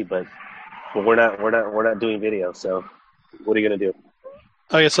TV, but we're not doing video. So what are you gonna do?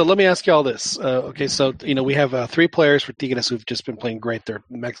 Okay, so let me ask you all this. Okay, so we have 3 players for Tigres who've just been playing great. They're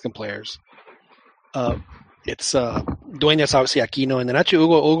Mexican players. It's Dueñas, obviously Aquino, and then actually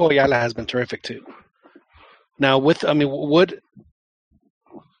Hugo Ayala has been terrific too. Now, with the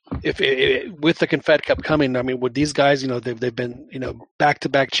Confed Cup coming, would these guys, they've been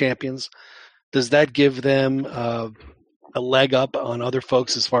back-to-back champions? Does that give them a leg up on other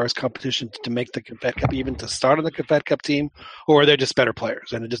folks as far as competition to make the Confed Cup, even to start on the Confed Cup team, or are they just better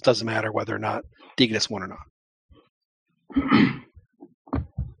players and it just doesn't matter whether or not Tigres won or not?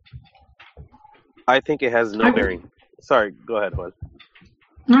 I think it has no bearing. Sorry, go ahead, Juan.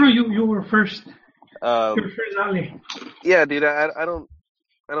 No, you were first. You were first, Ali. Yeah, dude, I don't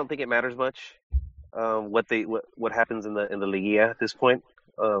think it matters much. What happens in the Liguilla at this point.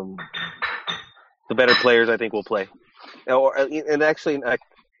 The better players, I think, will play. And actually, let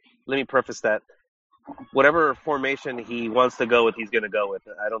me preface that whatever formation he wants to go with, he's going to go with.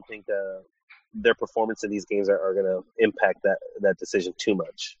 I don't think their performance in these games are going to impact that decision too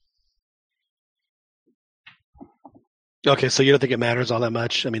much. Okay, so you don't think it matters all that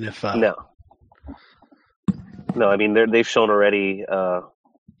much? I mean, if No. I mean, they've shown already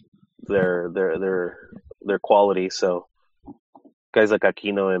their quality. So guys like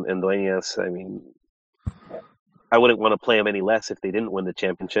Aquino and Dueñas, I mean, I wouldn't want to play them any less if they didn't win the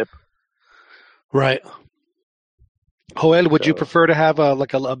championship. Right. Joel, would you prefer to have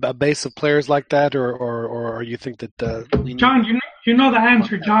a base of players like that, or you think that John, you know the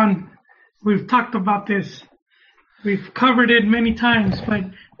answer, John. We've talked about this. We've covered it many times, but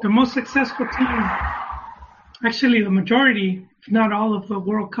the most successful team, actually the majority, if not all of the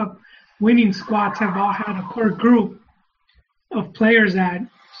World Cup winning squads, have all had a core group of players that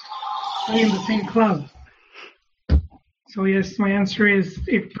play in the same club. So yes, my answer is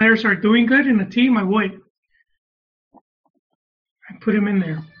if players are doing good in a team, I would. I put him in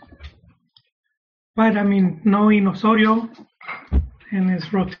there. But I mean, knowing Osorio and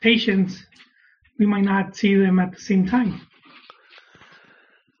his rotations, we might not see them at the same time.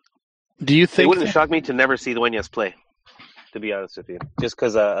 Do you think it wouldn't shock me to never see Dueñas play? To be honest with you, just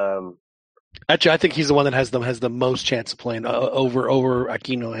because. Actually, I think he's the one that has the most chance of playing over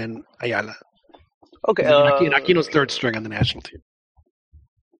Aquino and Ayala. Okay, Aquino's third string on the national team.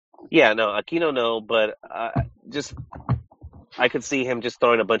 Yeah, no, Aquino, no, but I could see him just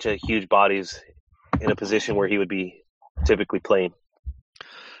throwing a bunch of huge bodies in a position where he would be typically playing.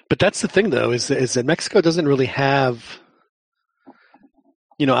 But that's the thing, though, is that Mexico doesn't really have,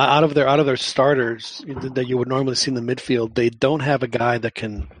 out of their starters that you would normally see in the midfield, they don't have a guy that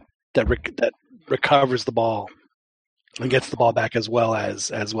recovers the ball and gets the ball back as well as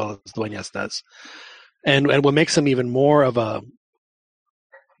Dueñas does. And what makes him even more of a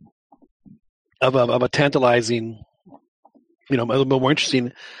tantalizing, a little bit more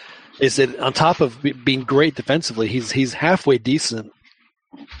interesting, is that on top of being great defensively, he's halfway decent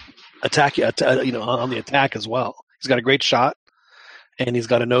on the attack as well. He's got a great shot, and he's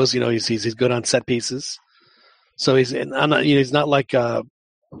got a nose. He's good on set pieces. So he's not like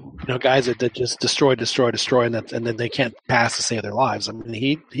guys that just destroy, and then they can't pass to save their lives. I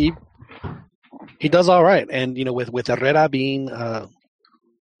mean, he does all right, and with Herrera being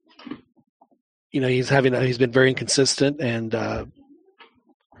he's been very inconsistent, and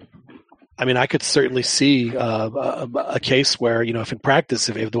I mean, I could certainly see a case where, if in practice,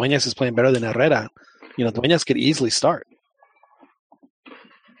 if Dueñas is playing better than Herrera, Dueñas could easily start.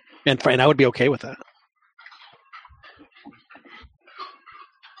 And I would be okay with that.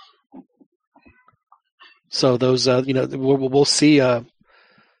 So those, we'll see. Now,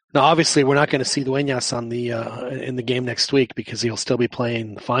 obviously, we're not going to see Dueñas in the game next week because he'll still be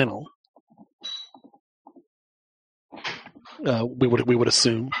playing the final. We would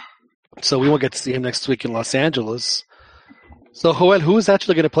assume. So we won't get to see him next week in Los Angeles. So, Joel, who is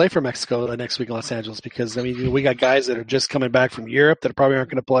actually going to play for Mexico next week in Los Angeles? Because, I mean, we got guys that are just coming back from Europe that probably aren't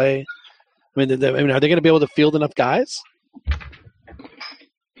going to play. I mean, are they going to be able to field enough guys?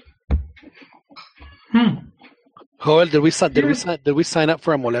 Joel, did we sign up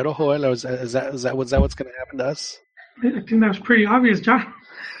for a Molero, Joel? Or is that what's going to happen to us? I think that was pretty obvious, John.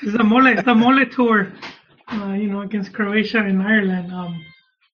 It's the Mole tour, against Croatia and Ireland.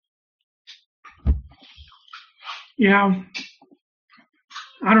 Yeah,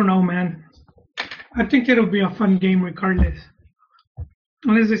 I don't know, man. I think it'll be a fun game regardless.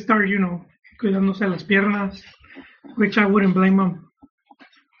 Unless they start, cuidándose las piernas, which I wouldn't blame them.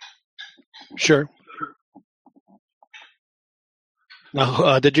 Sure.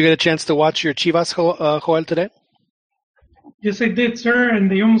 Now, did you get a chance to watch your Chivas, Joel, today? Yes, I did, sir,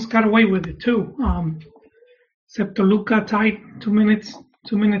 and they almost got away with it, too. Except Toluca tied 2 minutes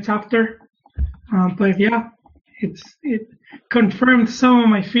after. But, yeah. It confirmed some of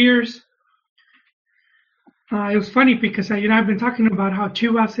my fears. It was funny because I've been talking about how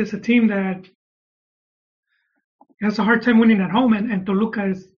Chivas is a team that has a hard time winning at home, and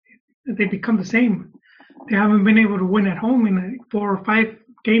Toluca they become the same. They haven't been able to win at home in 4 or 5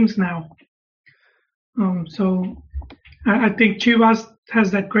 games now. So I think Chivas has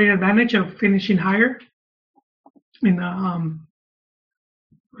that great advantage of finishing higher. They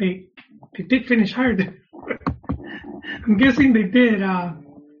did finish higher. I'm guessing they did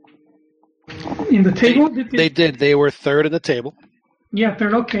in the table. They did. They were third in the table. Yeah,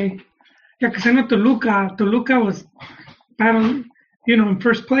 third. Okay. Yeah, because I know Toluca was battling, in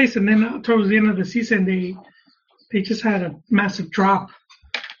first place, and then towards the end of the season, they just had a massive drop.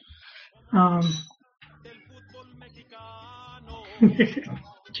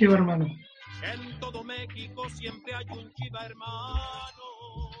 Chivo hermano.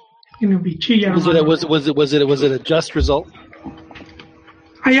 Be Chilla. Was it a just result?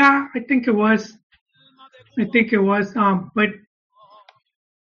 Yeah, I think it was. But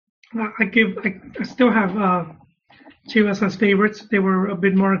I still have Chivas as favorites. They were a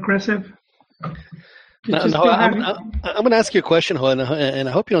bit more aggressive. I'm going to ask you a question, Juan, and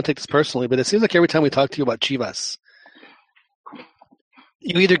I hope you don't take this personally, but it seems like every time we talk to you about Chivas,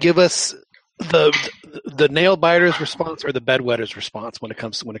 you either give us the nail biter's response or the bedwetter's response when it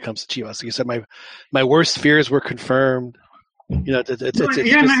comes to Chivas. So you said my worst fears were confirmed. It's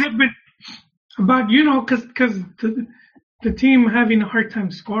and I have been about because the team having a hard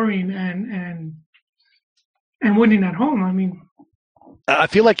time scoring and winning at home. I mean, I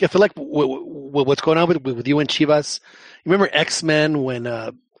feel like what's going on with you and Chivas. You remember X-Men when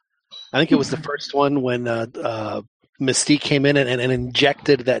I think it was the first one when Mystique came in and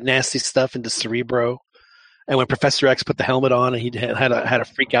injected that nasty stuff into Cerebro, and when Professor X put the helmet on and he had a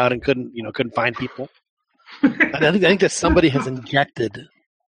freak out and couldn't find people. I think that somebody has injected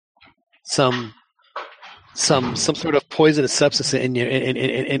some sort of poisonous substance in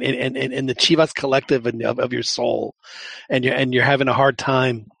the Chivas collective of your soul, and you're having a hard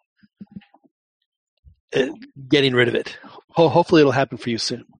time getting rid of it. Hopefully, it'll happen for you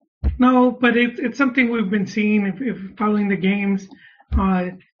soon. No, but it's something we've been seeing if following the games.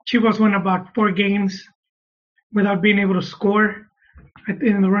 Chivas won about 4 games without being able to score.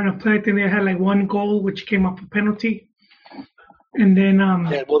 In the run of play, I think they had like 1 goal, which came off a penalty. And then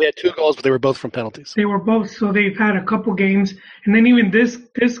they had 2 goals, but they were both from penalties. They were both, so they've had a couple games, and then even this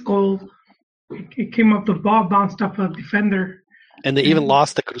goal, it came up, the ball bounced off a defender, and they even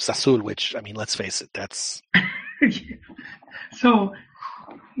lost to Cruz Azul, which, I mean, let's face it, that's. So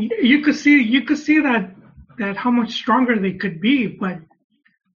you could see that how much stronger they could be, but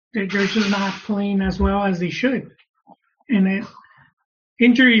they're just not playing as well as they should, and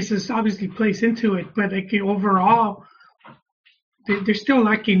injuries is obviously plays into it, but like overall. They're still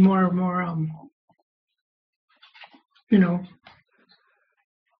lacking more, more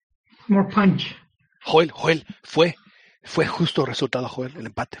punch. Joel, fue justo el resultado, Joel. El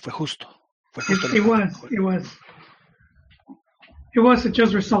empate fue justo. It was a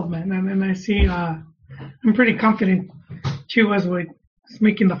just result, man. And I see, I'm pretty confident Chivas is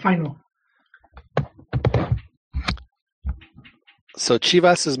making the final. So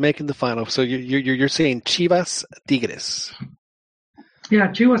Chivas is making the final. So you're saying Chivas Tigres. Yeah,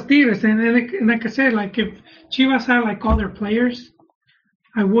 Chivas Tigres, and like I said, like if Chivas had like all their players,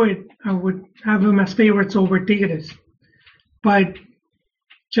 I would have them as favorites over Tigres. But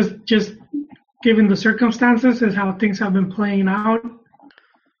just given the circumstances and how things have been playing out,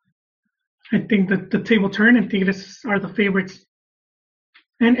 I think that the table turned and Tigres are the favorites.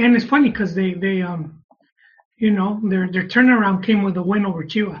 And it's funny because they their turnaround came with a win over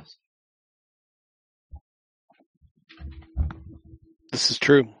Chivas. This is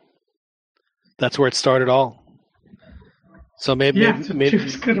true. That's where it started all. So maybe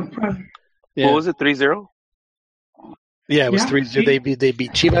could have probably. Yeah. What was it? 3-0? Yeah, it was 3-0. They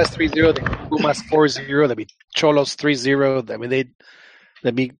beat Chivas 3-0. They beat Pumas 4-0. They beat Cholos 3-0. I mean, they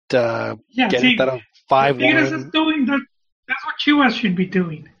beat Querétaro 5-1. Tigres is doing that. That's what Chivas should be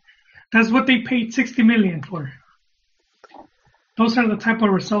doing. That's what they paid $60 million for. Those are the type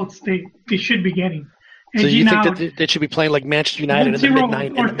of results they should be getting. So you think that they should be playing like Manchester United in the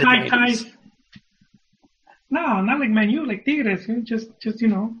mid-90s? No, not like Man U, like Tigres. Just you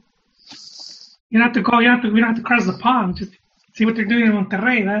don't have to go. We don't have to cross the pond. Just see what they're doing in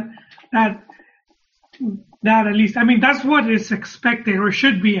Monterrey. That at least. I mean, that's what is expected or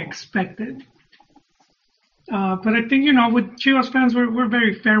should be expected. But I think with Chivas fans, we're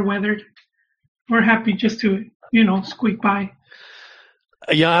very fair weathered. We're happy just to squeak by.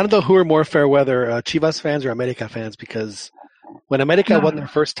 Yeah, I don't know who are more fair weather, Chivas fans or America fans, because when America won their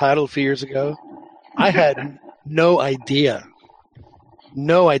first title a few years ago, I had no idea how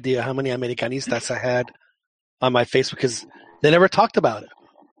many Americanistas I had on my Facebook because they never talked about it.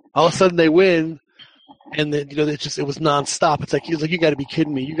 All of a sudden they win, and then, it was nonstop. It's like you got to be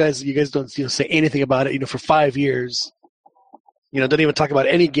kidding me. You guys don't say anything about it. For 5 years, don't even talk about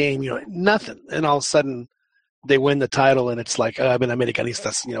any game. Nothing, and all of a sudden. They win the title, and it's like, I've been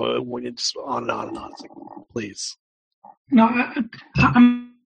Americanistas, when it's on and on and on. It's like, please. No,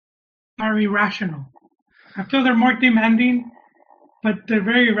 I'm very rational. I feel they're more demanding, but they're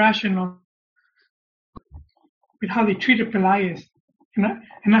very rational with how they treated Pelaez.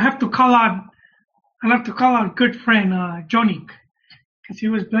 And I have to call out good friend Jonik, because he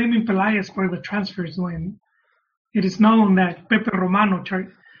was blaming Pelaez for the transfers when it is known that Pepe Romano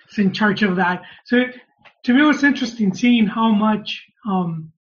is in charge of that. So to me, it was interesting seeing how much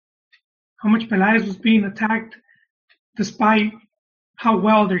Peláez was being attacked, despite how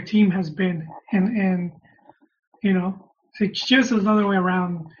well their team has been, and it's just the other way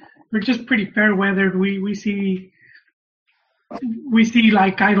around. We're just pretty fair weathered. We see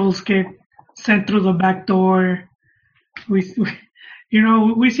like idols get sent through the back door. We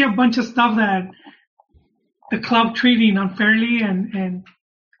see a bunch of stuff that the club treating unfairly, and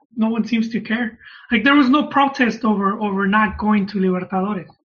no one seems to care. Like there was no protest over not going to Libertadores.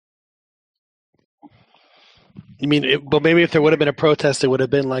 You mean, but maybe if there would have been a protest, it would have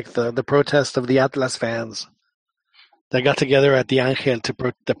been like the protest of the Atlas fans that got together at the Angel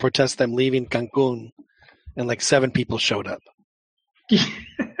to protest them leaving Cancun, and like 7 people showed up.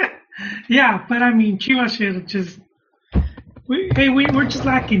 Yeah, but I mean, Chivas should just we're just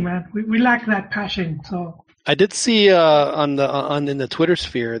lacking, man. We lack that passion. So I did see in the Twitter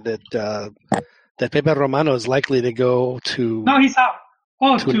sphere that Pepe Romano is likely to go to. No, he's out.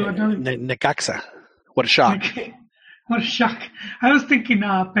 Oh, to another Necaxa. What a shock! What a shock! I was thinking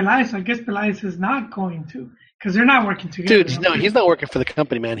Peláez. I guess Peláez is not going to, because they're not working together. Dude, no, he's not working for the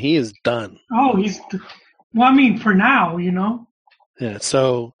company, man. He is done. Oh, well, I mean, for now, Yeah.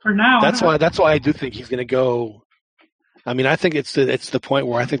 So for now, that's why I do think he's going to go. I mean, I think it's the point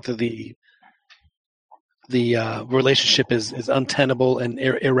where I think that the relationship is untenable and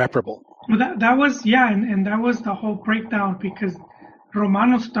irreparable. Well, that was and that was the whole breakdown, because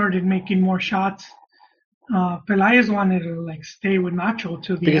Romano started making more shots. Peláez wanted to stay with Nacho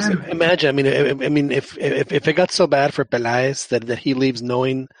to the end. Imagine, I mean, if it got so bad for Peláez that he leaves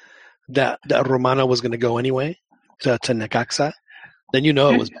knowing that Romano was going to go anyway to Necaxa, then it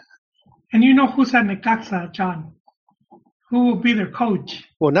was bad. And you know who's at Necaxa, John? Who will be their coach?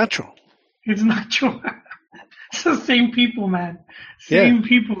 Well, Nacho. It's Nacho. It's the same people, man. Same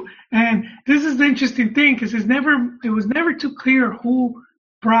people. And this is the interesting thing, because it was never too clear who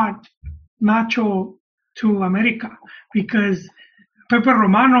brought Nacho to America, because Pepe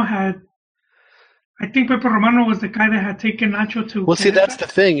Romano I think Pepe Romano was the guy that had taken Nacho to. Well, see, that's the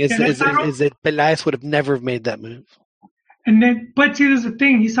thing is that Peláez would have never made that move. And then, but see, there's the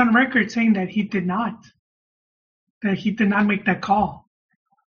thing. He's on record saying that he did not make that call.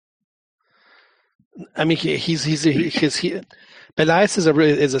 I mean, Peláez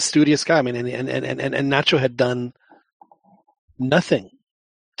is a studious guy. I mean, and Nacho had done nothing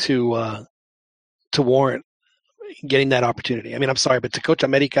to warrant getting that opportunity. I mean, I'm sorry, but to coach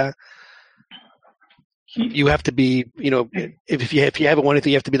America, you have to be, if you haven't won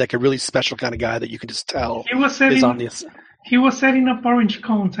anything, you have to be like a really special kind of guy that you can just tell is on this. He was setting up orange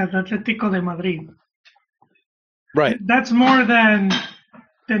cones at Atlético de Madrid. Right. That's more than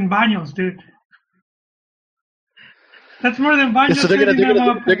Baños, dude. That's more than Baños. Yeah, so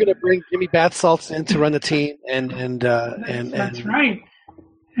they're gonna bring Jimmy Bath Salts in to run the team, and that's right.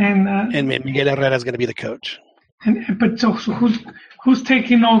 And Miguel Herrera is going to be the coach. But who's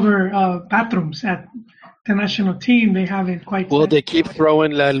taking over bathrooms at the national team? They haven't quite. Well, they keep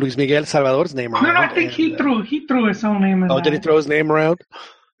throwing Luis Miguel Salvador's name around. No, I think he threw his own name in. Oh, did he throw his name around?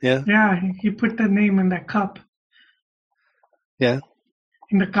 Yeah. Yeah, he put that name in that cup. Yeah.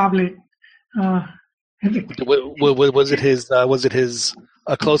 In the goblet. Was it his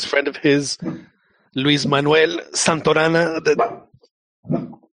a close friend of his, Luis Manuel Santorana,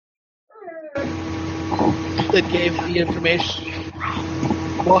 that gave the information?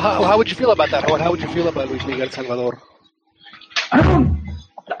 Well, how would you feel about that? How would you feel about Luis Miguel Salvador? I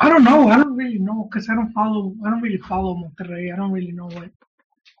don't know. I don't really know, because I don't really follow Monterrey. I don't really know what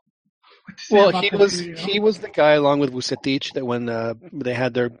to say about he was the guy along with Vucetich that when they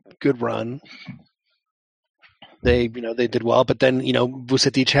had their good run, they did well, but then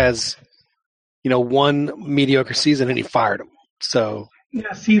Vucetich has one mediocre season and he fired him. So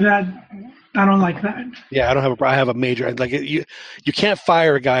yeah, see that. I don't like that. Yeah, I have a major you can't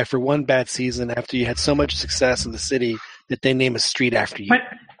fire a guy for one bad season after you had so much success in the city that they name a street after you. But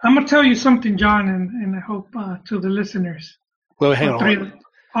I'm gonna tell you something, John, and I hope to the listeners. Well, hang on.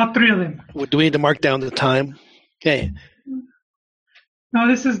 All 3 of them. Do we need to mark down the time? Okay. No,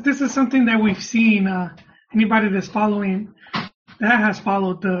 this is something that we've seen. Anybody that has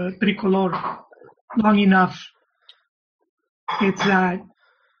followed the tricolor long enough, it's that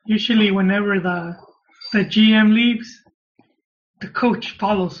usually whenever the GM leaves, the coach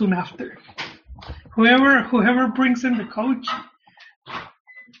follows soon after. Whoever brings in the coach,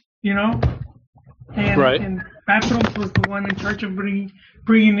 right. And Bathrooms was the one in charge of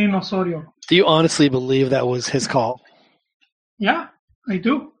bringing in Osorio. Do you honestly believe that was his call? Yeah, I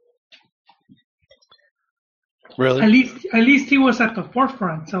do. Really? At least he was at the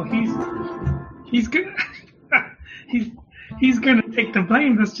forefront, so he's gonna he's gonna take the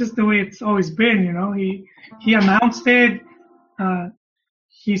blame. That's just the way it's always been, you know. He announced it.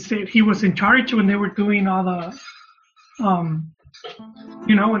 He said he was in charge when they were doing all the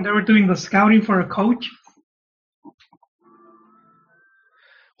when they were doing the scouting for a coach.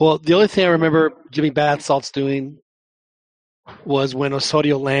 Well, the only thing I remember Jimmy Badsalt's doing was when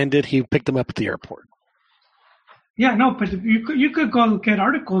Osorio landed, he picked him up at the airport. Yeah, no, but you could go get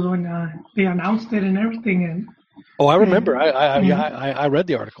articles when they announced it and everything. And I remember. I read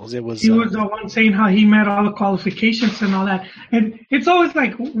the articles. It was he was the one saying how he met all the qualifications and all that. And it's always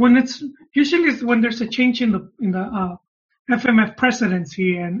like when usually it's when there's a change in the FMF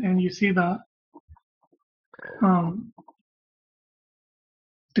presidency and you see the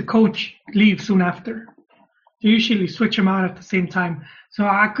coach leave soon after. They usually switch them out at the same time. So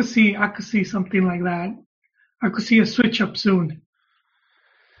I could see something like that. I could see a switch up soon.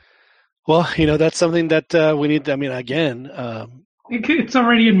 Well, that's something that we need. I mean, again, it's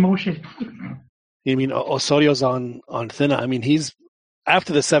already in motion. I mean, Osorio's on thin. I mean, he's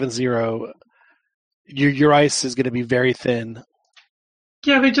after the 7-0. Your ice is going to be very thin.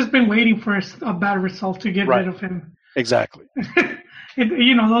 Yeah, they've just been waiting for a bad result to get rid of him. Exactly.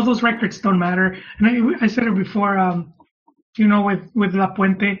 All those records don't matter. And I said it before. With La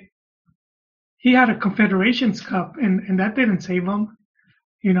Puente, he had a Confederations Cup, and that didn't save him.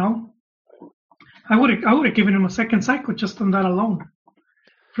 I would have given him a second cycle just on that alone.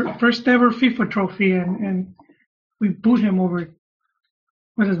 First ever FIFA trophy, and we booed him over.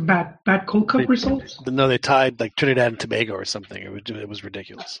 What is bad Gold Cup results? No, they tied like Trinidad and Tobago or something. It was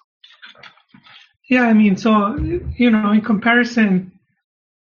ridiculous. Yeah, I mean, so in comparison,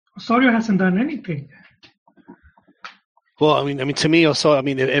 Osorio hasn't done anything. Well, I mean, to me, also, I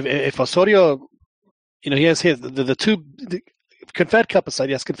mean, if Osorio, he has the two Confed Cup aside.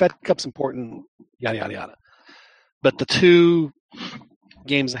 Yes, Confed Cup's important. Yada yada yada. But the two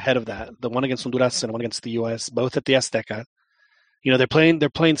games ahead of that, the one against Honduras and one against the U.S., both at the Azteca. They're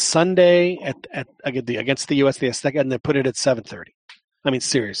playing Sunday against the U.S. the Azteca, and they put it at 7:30. I mean,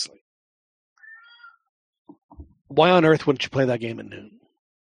 seriously, why on earth wouldn't you play that game at noon?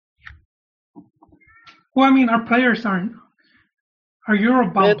 Well, I mean, our players aren't. Our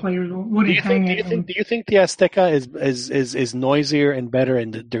Euroball players wouldn't hang it. Do you think the Azteca is noisier and better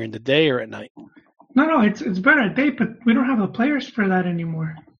during the day or at night? No, it's better at day, but we don't have the players for that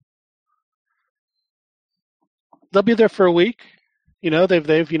anymore. They'll be there for a week. They've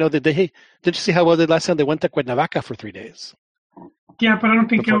did you see how well they did last time? They went to Cuernavaca for 3 days. Yeah, but I don't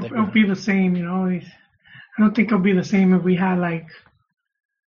think it'll be the same. I don't think it'll be the same if we had like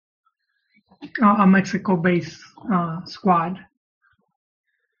a Mexico-based squad.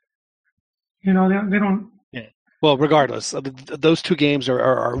 They don't. Yeah. Well, regardless, those two games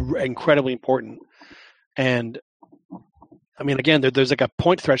are incredibly important, and I mean, again, there's like a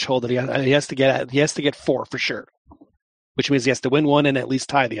point threshold that he has to get at. He has to get 4 for sure, which means he has to win one and at least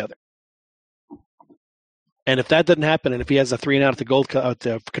tie the other. And if that doesn't happen, and if he has a 3-0 at the Gold Cup,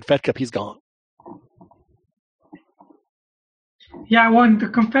 the Confed Cup, he's gone. Yeah, well, in the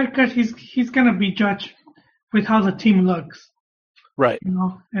Confed Cup, he's gonna be judged with how the team looks. Right.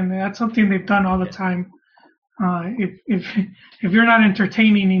 And that's something they've done all the time. If you're not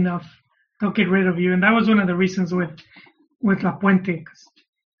entertaining enough, they'll get rid of you. And that was one of the reasons with La Puente, because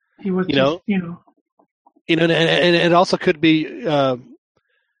he was and it also could be,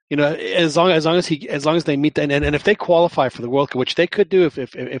 as long as they meet and if they qualify for the World Cup, which they could do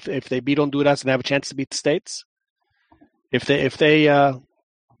if they beat Honduras and have a chance to beat the States, if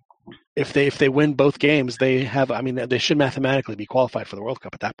they win both games, they have. I mean, they should mathematically be qualified for the World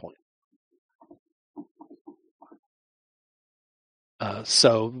Cup at that point.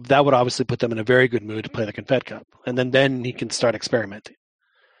 So that would obviously put them in a very good mood to play the Confed Cup, and then he can start experimenting.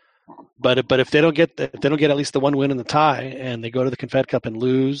 But if they don't get at least the one win and the tie, and they go to the Confed Cup and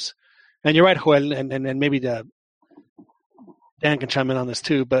lose, and you're right, Joel, and maybe Dan can chime in on this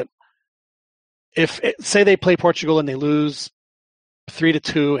too. But say they play Portugal and they lose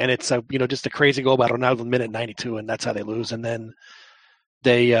 3-2, and it's just a crazy goal by Ronaldo in minute 92, and that's how they lose, and then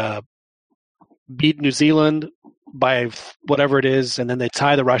they beat New Zealand by whatever it is, and then they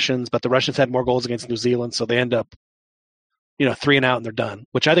tie the Russians, but the Russians had more goals against New Zealand, so they end up 3-0 and they're done,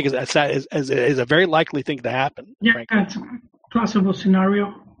 which I think is a very likely thing to happen. Yeah, frankly. that's a possible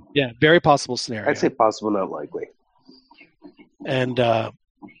scenario. Yeah, very possible scenario. I'd say possible, not likely. And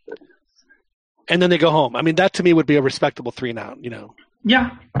then they go home. I mean, that to me would be a respectable 3-0.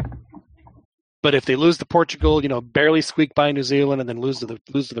 Yeah. But if they lose to Portugal, barely squeak by New Zealand, and then lose to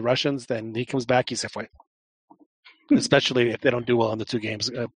the Russians, then he comes back. He's halfway. especially if they don't do well in the 2 games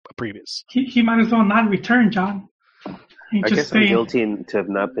previous. He might as well not return, John. I guess I'm guilty to have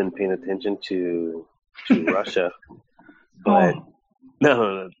not been paying attention to Russia, but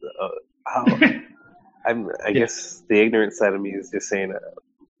no. I guess the ignorant side of me is just saying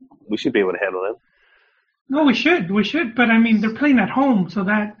we should be able to handle them. No, we should, but I mean they're playing at home, so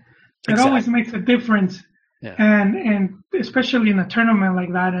that always makes a difference. Yeah. And especially in a tournament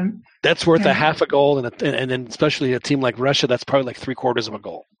like that, and that's worth a half a goal, and then especially a team like Russia, that's probably like 3/4 of a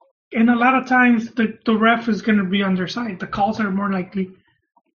goal. And a lot of times the ref is going to be on their side. The calls are more likely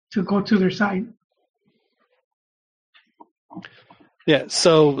to go to their side. Yeah.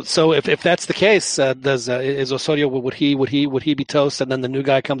 So if that's the case, is Osorio would he be toast, and then the new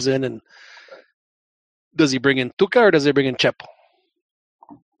guy comes in, and does he bring in Tuca or does he bring in Chepo?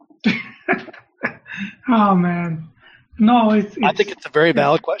 Oh man, no. I think it's a very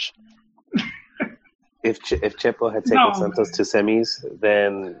valid question. If Chepo had taken Santos to semis,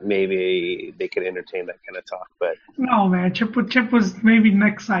 then maybe they could entertain that kind of talk. But no, man, Chepo's maybe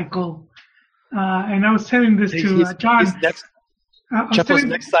next cycle. And I was telling this to John. Chepo's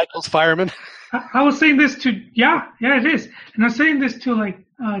next cycle's fireman. I was saying this to it is, and I was saying this to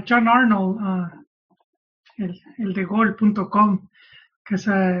John Arnold, eldegol.com, because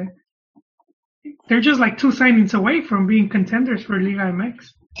they're just like 2 signings away from being contenders for Liga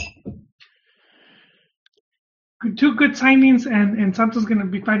MX. 2 good signings, and Santos going to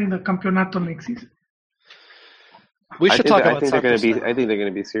be fighting the Campeonato next season. We should talk about Santos. I think they're going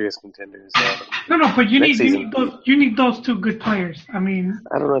to be serious contenders. No, but you need those 2 good players. I mean,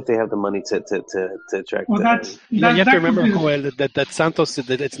 I don't know if they have the money to attract. Well, you have to remember, Joel, that Santos,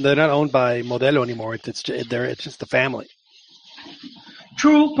 they're not owned by Modelo anymore. It's just the family.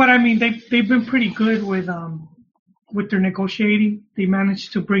 True, but I mean they've been pretty good with their negotiating. They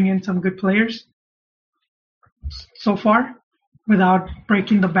managed to bring in some good players so far without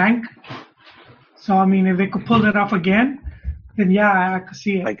breaking the bank. So I mean, if they could pull it off again, then I could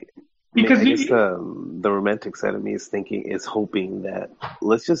see it. Because I guess the romantic side of me is hoping that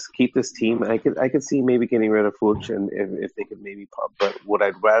let's just keep this team. I could see maybe getting rid of Fuch, and if they could maybe pop. But what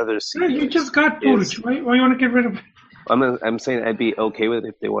I'd rather see. Yeah, you just got Fuch. Why you want to get rid of? I'm saying I'd be okay with it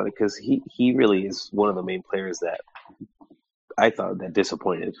if they wanted, because he really is one of the main players that I thought that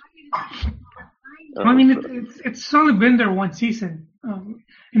disappointed. I mean, it's only been there 1 season, and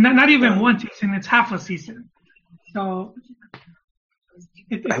not even 1 season. It's half a season. So,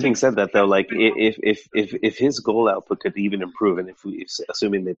 having said that, though, if his goal output could even improve, and if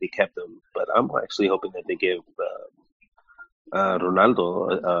assuming that they kept him, but I'm actually hoping that they give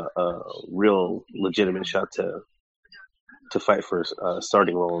Ronaldo a real legitimate shot to fight for a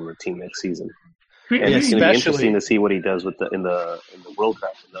starting role in the team next season. And it's going to be interesting to see what he does in the World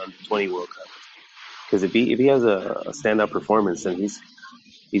Cup, in the Under-20 World Cup. Because if he has a standout performance, then he's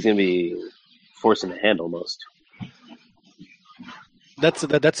going to be forcing the hand almost. That's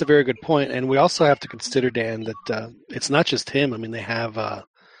a very good point, and we also have to consider, Dan, that it's not just him. I mean, they have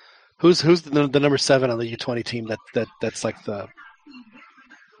who's the number 7 on the U20 team that's like the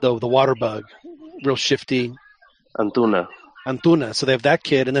water bug, real shifty. Antuna. So they have that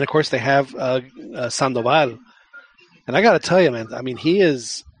kid, and then of course they have Sandoval. And I got to tell you, man, I mean,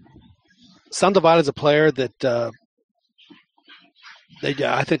 Sandoval is a player that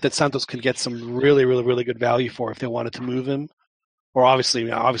I think that Santos could get some really, really, really good value for if they wanted to move him. Or obviously,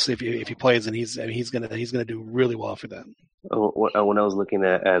 if he plays, and he's gonna do really well for them. When I was looking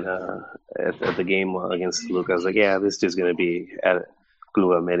at the game against Luca, I was like, yeah, this dude's gonna be at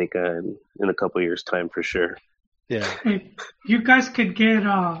Club America in a couple of years' time for sure. Yeah. Hey, you guys could get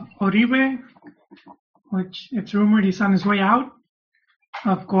Oribe, which it's rumored he's on his way out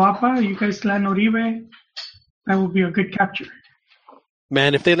of Coapa. You guys land Oribe, that would be a good capture.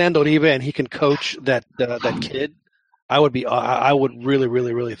 Man, if they land Oribe and he can coach that kid, I would really,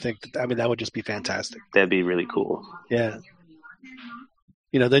 really, really think that. I mean, that would just be fantastic. That'd be really cool. Yeah.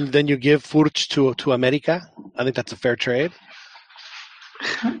 You know, then you give Furch to America. I think that's a fair trade.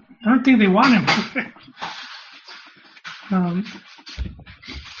 I don't think they want him.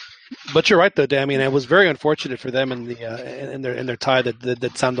 But you're right, though, Dan. I mean, it was very unfortunate for them in their tie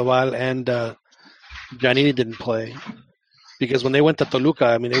that Sandoval and Giannini didn't play, because when they went to Toluca,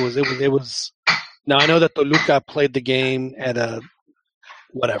 I mean, it was. Now I know that Toluca played the game at a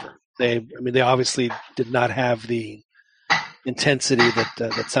whatever. They obviously did not have the intensity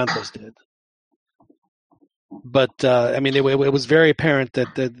that Santos did. But I mean, it was very apparent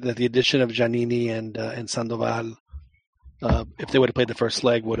that the addition of Giannini and Sandoval, if they would have played the first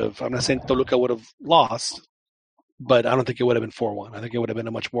leg, would have. I'm not saying Toluca would have lost, but I don't think it would have been 4-1. I think it would have been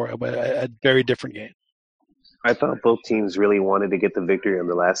a very different game. I thought both teams really wanted to get the victory on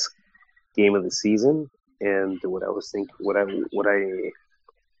the last game of the season, and what I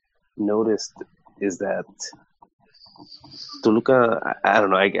noticed is that Toluca, I don't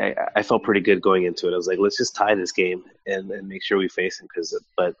know, I felt pretty good going into it. I was like, let's just tie this game and make sure we face him.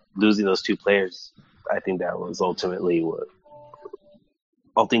 But losing those two players, I think that was ultimately what,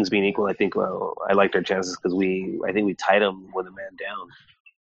 all things being equal, I think I liked our chances because I think we tied them with a man down.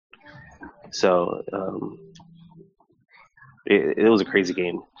 So it was a crazy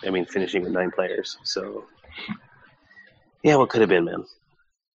game. I mean, finishing with 9 players. So yeah, what could have been, man.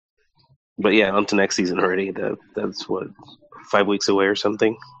 But yeah, on to next season already. That's what, 5 weeks away or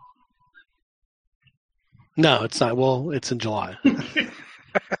something. No, it's not. Well, it's in July.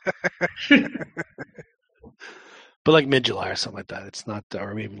 But like mid-July or something like that. It's not,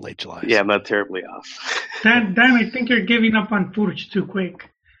 or maybe late July. Yeah, I'm not terribly off. Dan, I think you're giving up on Furch too quick.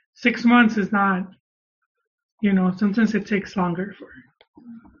 6 months is not, sometimes it takes longer for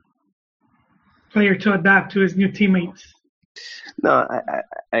a player to adapt to his new teammates. No,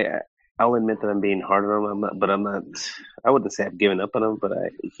 I'll admit that I'm being hard on him, but I'm not. I wouldn't say I've given up on him, but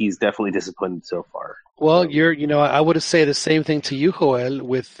he's definitely disappointed so far. Well, I would say the same thing to you, Joel,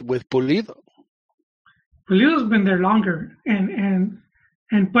 with Pulido. Pulido's been there longer,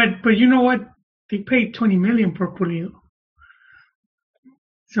 but you know what? They paid $20 million for Pulido.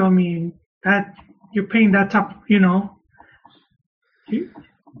 So I mean that you're paying that top,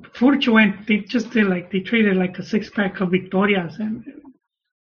 Furch went. They just did they traded like a 6-pack of Victorias and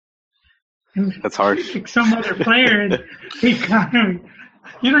that's hard. Like some other player, and they got him.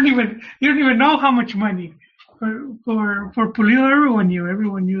 You don't even know how much money for Pulido.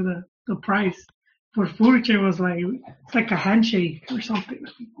 Everyone knew the price. For Furch, it was it's like a handshake or something.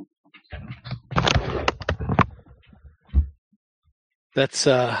 That's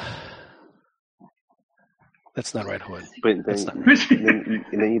not right, Juan. But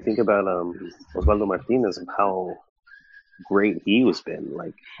then you think about Osvaldo Martinez and how great he was been.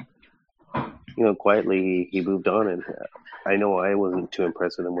 Quietly he moved on, and I know I wasn't too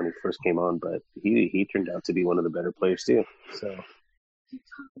impressed with him when he first came on, but he turned out to be one of the better players too. So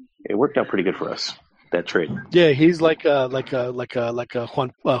it worked out pretty good for us, that trade. Yeah, he's like a Juanpi,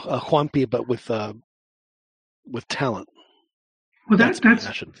 but with talent. Well, I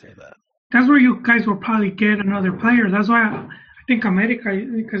shouldn't say that. That's where you guys will probably get another player. That's why I think America,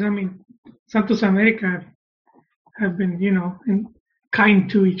 because Santos America have been kind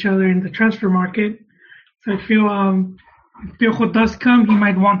to each other in the transfer market. So I feel if Piojo does come, he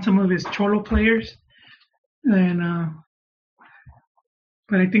might want some of his Cholo players. And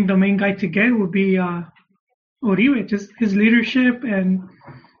but I think the main guy to get would be Uribe, just his leadership, and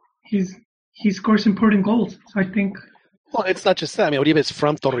he scores important goals. So I think. Well, it's not just that. I mean, Uribe is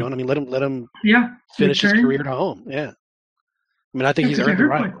from Torreon. I mean, let him finish his career at home. Yeah. I mean, I think he's earned the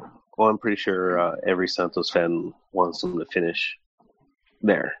right. Well, I'm pretty sure every Santos fan wants him to finish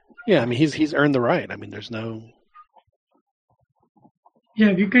there. Yeah, I mean, he's earned the right. I mean, there's no. Yeah,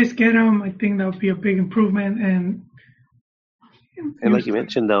 if you guys get him, I think that would be a big improvement. And like you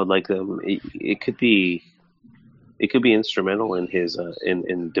mentioned, though, it could be instrumental in his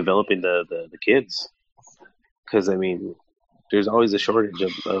in developing the kids, because I mean, there's always a shortage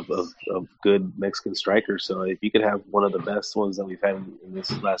of good Mexican strikers. So if you could have one of the best ones that we've had in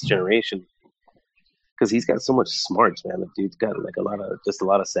this last generation. Because he's got so much smarts, man. The dude's got a lot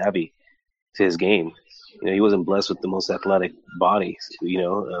of savvy to his game. He wasn't blessed with the most athletic body.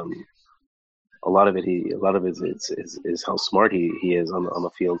 A lot of it is how smart he is on the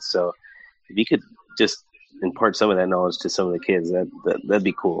field. So if you could just impart some of that knowledge to some of the kids, that'd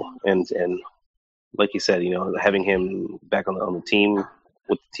be cool. And like you said, having him back on the team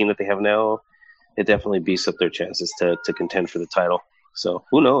with the team that they have now, it definitely beefs up their chances to contend for the title. So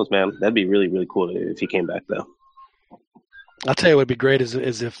who knows, man? That'd be really, really cool if he came back, though. I'll tell you what would be great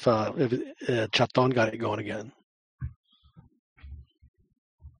is if Chaton got it going again.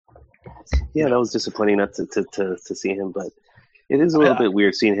 Yeah, that was disappointing not to see him, but it is a little bit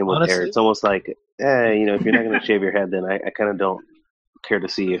weird seeing him with hair. It's almost like, if you're not going to shave your head, then I kind of don't care to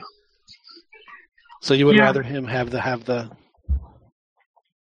see you. So you would rather him have the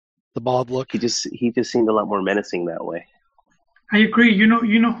bald look? He just seemed a lot more menacing that way. I agree. You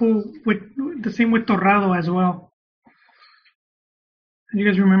know who with the same with Torrado as well. You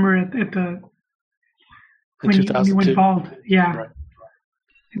guys remember when he went bald? Yeah. Right.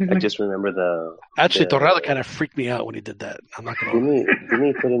 I just remember Torrado kind of freaked me out when he did that. I'm not gonna. Didn't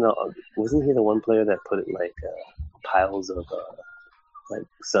he put in wasn't he the one player that put piles of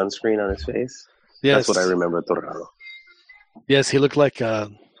sunscreen on his face? Yes. That's what I remember Torrado. Yes, he looked like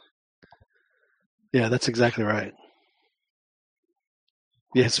Yeah, that's exactly right.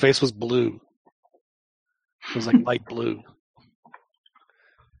 Yeah, his face was blue. It was like light blue.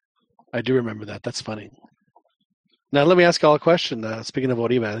 I do remember that. That's funny. Now let me ask you all a question. Speaking of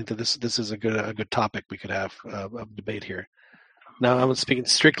Oribe, I think that this is a good topic we could have of debate here. Now I'm speaking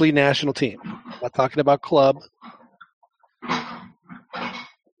strictly national team. I'm not talking about club.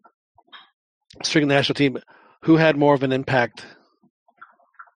 Strictly national team. Who had more of an impact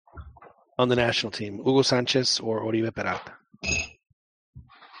on the national team, Hugo Sanchez or Oribe Peralta?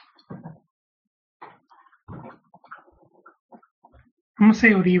 I'm gonna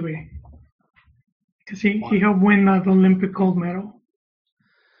say Oribe because he helped win the Olympic gold medal.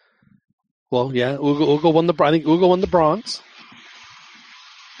 Well, yeah, Hugo won the. I think Hugo won the bronze.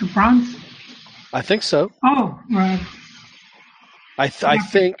 The bronze? I think so. Oh, right. I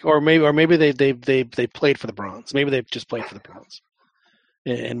think, or maybe they played for the bronze. Maybe they just played for the bronze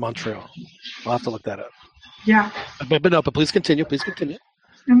in Montreal. I'll have to look that up. Yeah. But please continue. Please continue.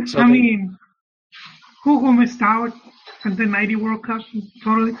 So I mean, Hugo missed out on the '90 World Cup.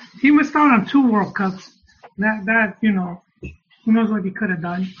 Totally, he missed out on 2 World Cups. That who knows what he could have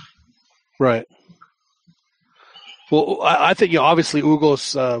done. Right. Well, I think obviously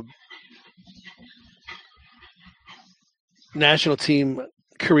Hugo's national team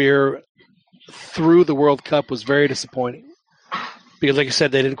career through the World Cup was very disappointing because, like you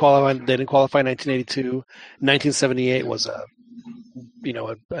said, they didn't qualify in 1982. 1978 was a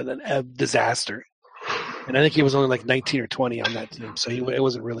disaster, and I think he was only like 19 or 20 on that team, so it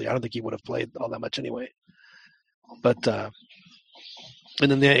wasn't really. I don't think he would have played all that much anyway. But and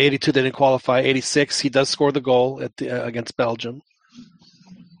then the 82 they didn't qualify. 86 he does score the goal against Belgium.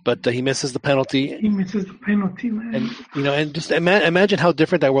 But he misses the penalty. He misses the penalty, man. And and just imagine how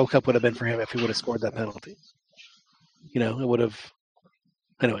different that World Cup would have been for him if he would have scored that penalty. It would have.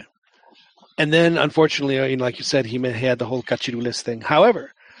 Anyway, and then unfortunately, like you said, he had the whole Cachirules thing.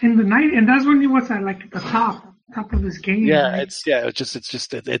 However, in the night, and that's when he was at like the top of his game. Yeah, right?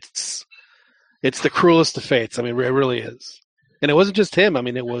 it's the cruelest of fates. I mean, it really is. And it wasn't just him. I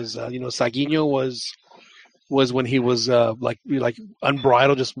mean, it was Saguinho was when he was like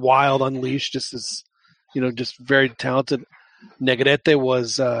unbridled, just wild, unleashed, just as just very talented. Negrete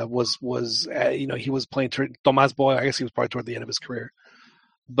was he was playing Tomás Boy. I guess he was probably toward the end of his career.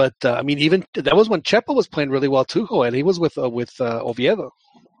 But I mean, even that was when Chepo was playing really well too. And he was with Oviedo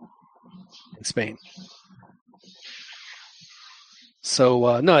in Spain.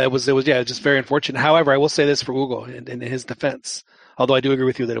 So no, it was just very unfortunate. However, I will say this for Hugo in his defense, although I do agree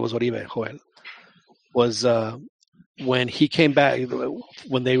with you that it was Oribe, Joel, was when he came back,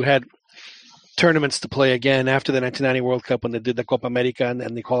 when they had tournaments to play again after the 1990 World Cup, when they did the Copa America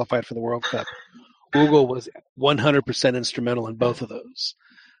and they qualified for the World Cup. Hugo was 100% instrumental in both of those.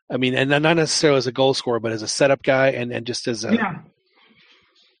 I mean, and not necessarily as a goal scorer, but as a setup guy and just as a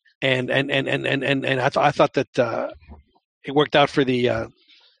and I thought that it worked out for the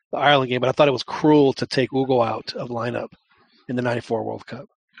Ireland game, but I thought it was cruel to take Hugo out of lineup in the '94 World Cup.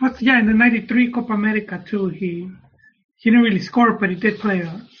 Yeah, in the '93 Copa America too, he didn't really score, but he did play.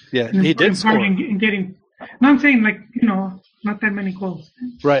 He did score. In getting, no, I'm saying not that many goals.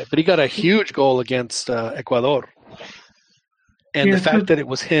 Right, but he got a huge goal against Ecuador, and the fact that it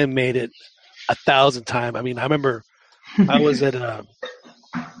was him made it 1,000 times. I mean, I remember I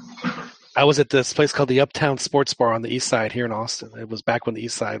was at this place called the Uptown Sports Bar on the East Side here in Austin. It was back when the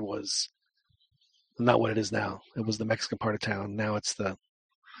East Side was not what it is now. It was the Mexican part of town. Now it's the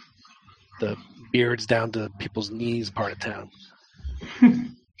beards down to people's knees part of town.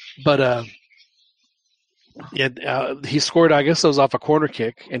 But he scored. I guess it was off a corner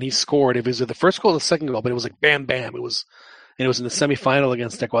kick, and he scored. It was the first goal, or the second goal, but it was like bam, bam. It was in the semifinal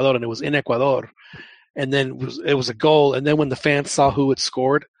against Ecuador, and it was in Ecuador. And then it was a goal. And then when the fans saw who had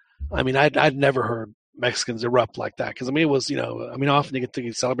scored, I mean, I'd never heard Mexicans erupt like that because I mean it was often you get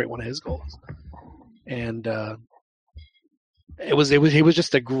to celebrate one of his goals, and he was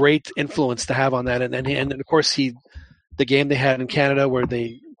just a great influence to have on that. And then of course the game they had in Canada where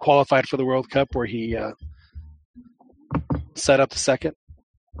they qualified for the World Cup where he set up the second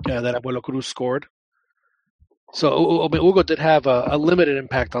that Abuelo Cruz scored. So Hugo did have a limited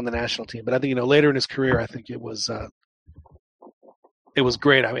impact on the national team, but I think later in his career, I think it was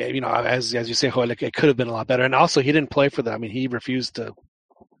great. I mean, as you say, Joel, it could have been a lot better. And also, he didn't play for them. I mean, he refused to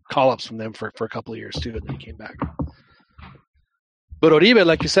call-ups from them for a couple of years too, and then he came back. But Oribe,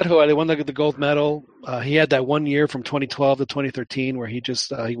 like you said, Joel, he won the gold medal. He had that 1 year from 2012 to 2013 where he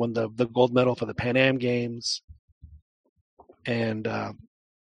just he won the gold medal for the Pan Am Games, and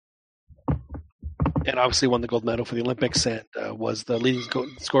and obviously won the gold medal for the Olympics and was the leading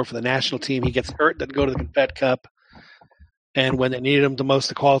scorer for the national team. He gets hurt, doesn't go to the Confed Cup. And when they needed him the most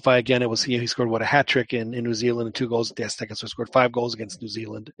to qualify again, it was he scored a hat trick in New Zealand and 2 goals at the Aztecas. So he scored 5 goals against New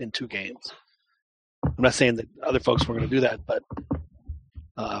Zealand in 2 games. I'm not saying that other folks were going to do that, but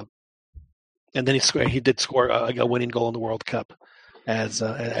and then he did score a winning goal in the World Cup as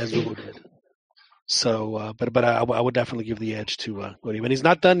Lulu did. So, but I would definitely give the edge to Woody. And he's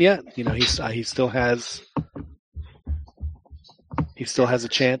not done yet. He still has a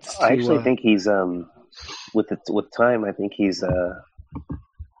chance. I actually think he's with time. I think he's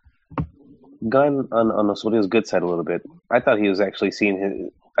gone on Osorio's good side a little bit. I thought he was actually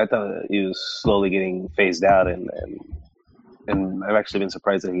I thought he was slowly getting phased out, and I've actually been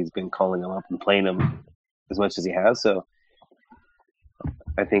surprised that he's been calling him up and playing him as much as he has. So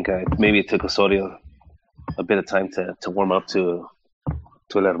I think maybe it took Osorio a bit of time to warm up to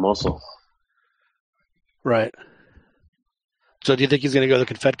El Hermoso. Right. So do you think he's going to go to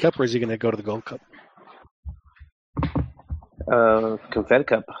the Confed Cup, or is he going to go to the Gold Cup? Confed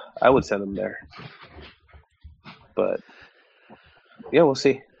Cup, I would send him there. But, yeah, we'll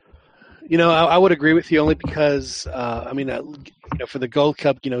see. I would agree with you only because, for the Gold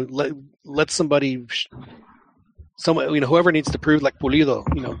Cup, let somebody, whoever needs to prove, like Pulido,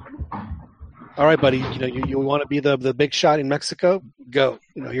 all right, buddy, you want to be the big shot in Mexico? Go.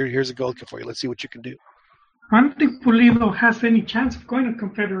 Here's a Gold Cup for you. Let's see what you can do. I don't think Pulido has any chance of going to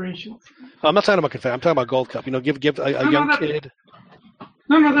Confederations. I'm not talking about Confed. I'm talking about Gold Cup. Give a young kid.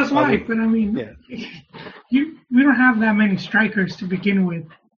 No, that's right. But I mean, we don't have that many strikers to begin with.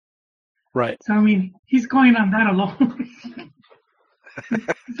 Right. So I mean, he's going on that alone.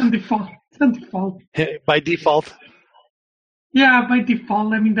 It's on default. By default. Yeah, by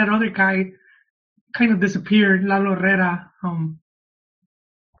default. I mean, that other guy kind of disappeared, Lalo Herrera.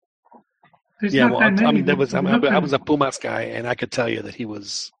 There's not that many. I was a Pumas guy, and I could tell you that he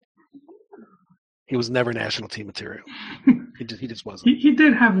was never national team material. He just wasn't. He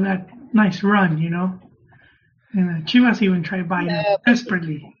did have that nice run, and Chivas even tried buying him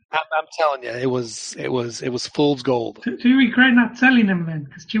desperately. I'm telling you, it was fool's gold. Do you regret not selling him then?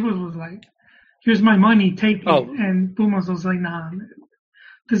 Because Chivas was like, "Here's my money, take it," and Pumas was like, "Nah,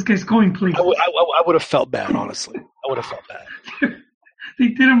 this guy's going places." I would have felt bad, honestly. I would have felt bad. They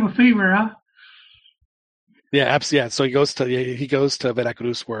did him a favor, huh? Yeah, absolutely. Yeah. So he goes to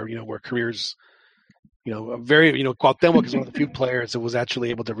Veracruz, where careers, very Cuauhtemoc is one of the few players that was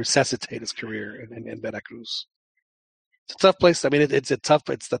actually able to resuscitate his career in Veracruz. It's a tough place. I mean, it's the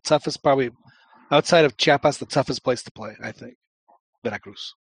toughest, probably outside of Chiapas, the toughest place to play. I think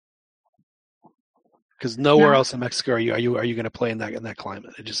Veracruz, because nowhere else in Mexico are you going to play in that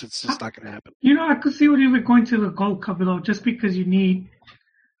climate. It's just not going to happen. I could see what you were going to the Gold Cup though, just because you need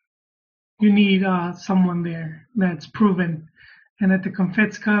someone there that's proven, and at the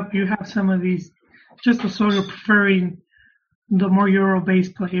Confeds Cup you have some of these just sort of preferring the more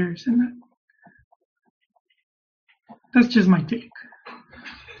Euro-based players, and that's just my take.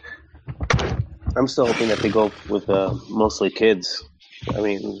 I'm still hoping that they go with mostly kids. I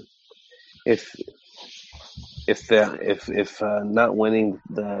mean, if not winning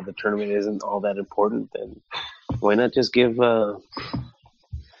the tournament isn't all that important, then why not just give an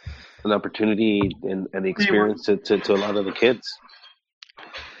opportunity and the experience to a lot of the kids?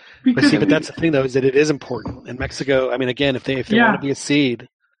 But that's the thing, though, is that it is important in Mexico. I mean, again, if they want to be a seed,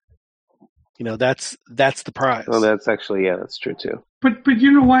 that's the prize. Well, that's actually that's true too. But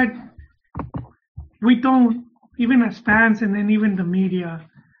you know what? We don't, even as fans and then even the media,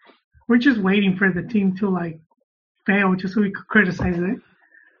 we're just waiting for the team to fail just so we could criticize it.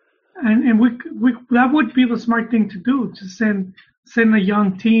 And we that would be the smart thing to do, to send a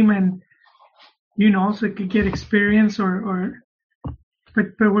young team and so it could get experience but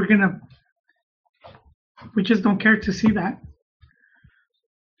we just don't care to see that.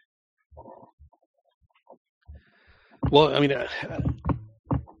 Well, I mean,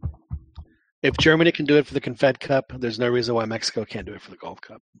 if Germany can do it for the Confed Cup, there's no reason why Mexico can't do it for the Gold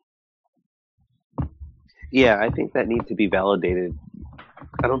Cup. Yeah, I think that needs to be validated.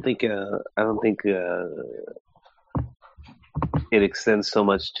 I don't think it extends so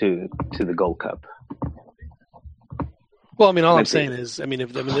much to the Gold Cup. Well, I mean, all I'm saying is,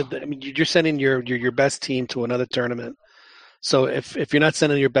 you're sending your best team to another tournament. So if you're not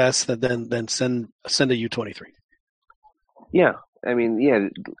sending your best, then send a U23. Yeah, I mean,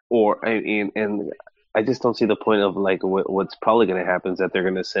 and I just don't see the point of what's probably going to happen is that they're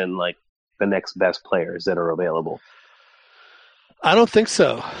going to send the next best players that are available. I don't think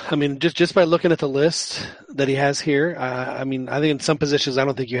so. I mean, just by looking at the list that he has here, I mean, I think in some positions I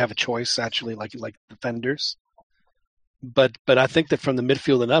don't think you have a choice actually, like defenders. But I think that from the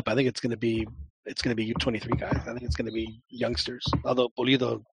midfield and up, I think it's going to be U23 guys. I think it's going to be youngsters. Although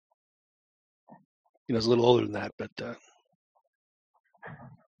Pulido, is a little older than that, but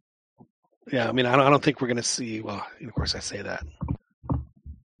yeah, I mean, I don't think we're going to see. Well, of course, I say that.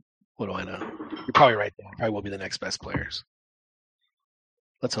 What do I know? You're probably right. They probably will be the next best players.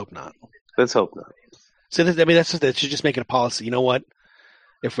 Let's hope not. Let's hope not. So I mean, that's just making a policy. You know what?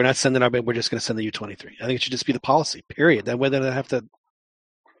 If we're not sending our bid, we're just going to send the U23. I think it should just be the policy. Period. That way they don't have to.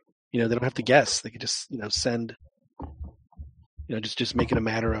 They don't have to guess. They could just send. Just make it a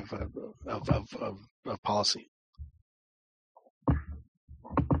matter of policy.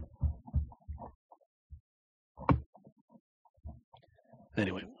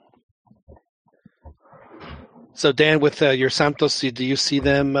 Anyway. So Dan, with your Santos, do you see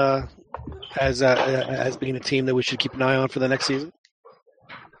them as being a team that we should keep an eye on for the next season?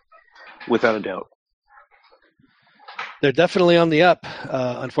 Without a doubt. They're definitely on the up.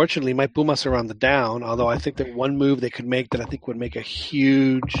 Unfortunately, my Pumas are on the down, although I think that one move they could make that I think would make a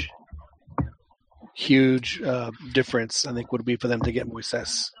huge difference, I think, would be for them to get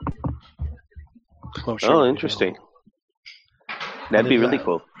Moises. Oh, interesting. That'd be really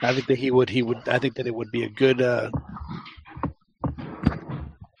cool. I think that he would. I think that it would be a good.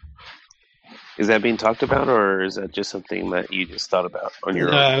 Is that being talked about, or is that just something that you just thought about on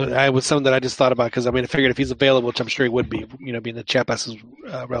your own? It was something that I just thought about because I figured if he's available, which I'm sure he would be, being that Chiapas is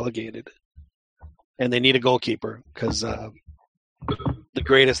relegated, and they need a goalkeeper because the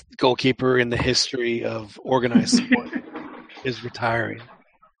greatest goalkeeper in the history of organized sport is retiring.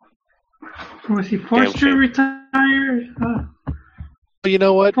 Was he forced to retire? You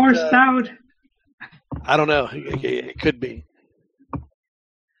know what? Forced out. I don't know. It could be.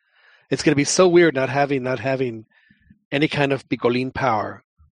 It's going to be so weird not having any kind of Picolín power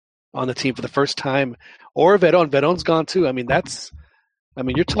on the team for the first time. Or Verón. Verón's gone too. I mean,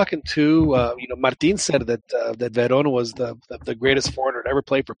 you're talking to, Martín said that Verón was the greatest foreigner to ever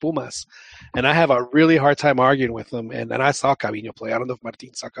play for Pumas. And I have a really hard time arguing with him. And I saw Caviño play. I don't know if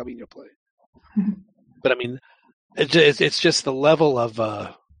Martín saw Caviño play. But I mean, it's just the level of,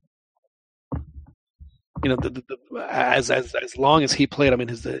 as long as he played, I mean,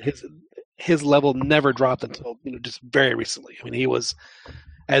 his level never dropped until just very recently. I mean, he was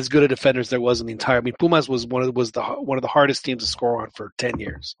as good a defender as there was in the entire. I mean, Pumas was one of the hardest teams to score on for 10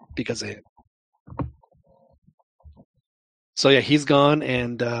 years because of him. So yeah, he's gone,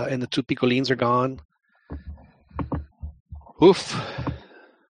 and the two Picolines are gone. Oof,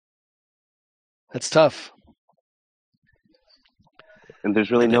 that's tough. And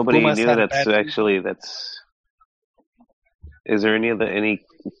there's really nobody new that's. Is there any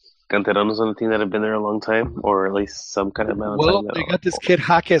canteranos on the team that have been there a long time, or at least some kind of amount of time? Well, they got this kid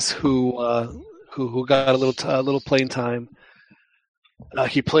Jaques who got a little playing time.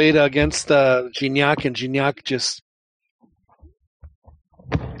 He played against Gignac, and Gignac just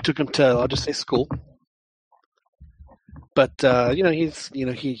took him to, I'll just say, school. But he's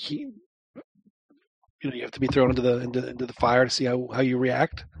he you have to be thrown into the fire to see how you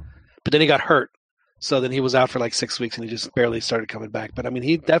react. But then he got hurt, so then he was out for like 6 weeks, and he just barely started coming back. But I mean,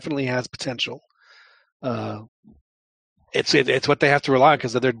 he definitely has potential. It's what they have to rely on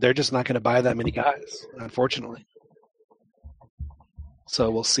because they're just not going to buy that many guys, unfortunately.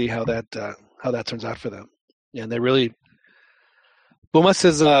 So we'll see how that turns out for them. Yeah, and they really, Pumas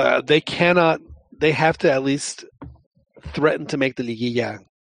says they have to at least threaten to make the Liguilla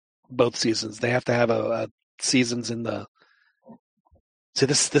both seasons. They have to have a seasons in the. See,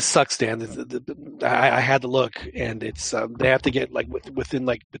 this sucks, Dan. I had to look, and it's they have to get within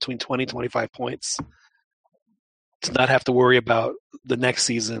between 20 and 25 points to not have to worry about the next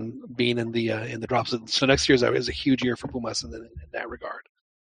season being in the drops. So next year is a huge year for Pumas in that regard.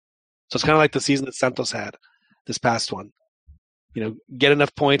 So it's kind of like the season that Santos had, this past one. Get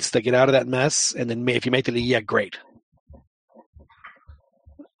enough points to get out of that mess, and then if you make the league, yeah, great.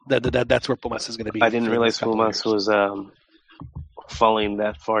 That's where Pumas is going to be. I didn't realize Pumas was falling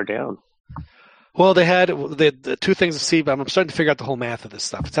that far down. Well, they had the two things to see, but I'm starting to figure out the whole math of this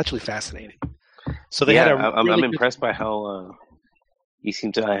stuff. It's actually fascinating. So they had I'm impressed by how you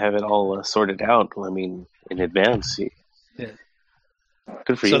seem to have it all sorted out. I mean, in advance. Yeah.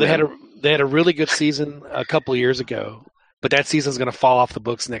 Good for you. So they had a really good season a couple of years ago, but that season's going to fall off the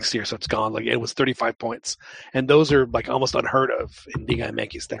books next year, so it's gone. It was 35 points, and those are almost unheard of in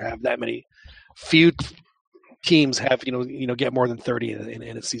Liga.MX to have that many. Few teams have get more than 30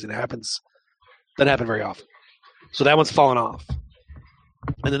 in a season. It happens. Doesn't happen very often. So that one's fallen off.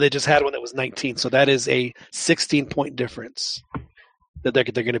 And then they just had one that was 19. So that is a 16-point difference that they're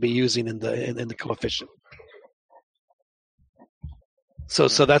going to be using in the coefficient. So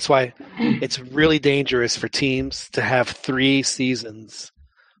that's why it's really dangerous for teams to have 3 seasons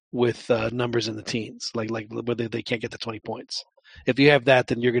with numbers in the teens, like where they can't get to 20 points. If you have that,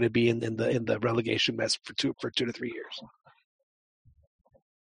 then you're going to be in the relegation mess for 2 to 3 years.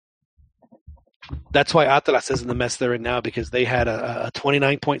 That's why Atlas is in the mess they're in now, because they had a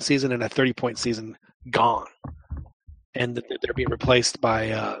 29-point season and a 30-point season gone, and they're being replaced by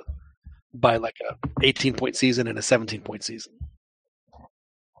like a 18-point season and a 17-point season.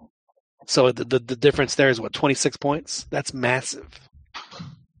 So the difference there is what, 26 points? That's massive.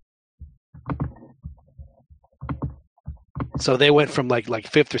 So they went from like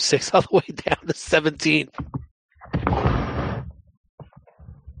 5th or 6th all the way down to 17th.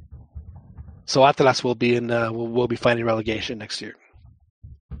 So Atlas will be will be fighting relegation next year.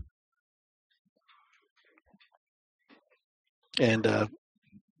 And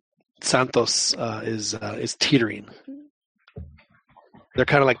Santos is teetering. They're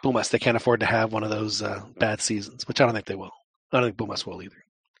kind of like Pumas. They can't afford to have one of those bad seasons, which I don't think they will. I don't think Pumas will either.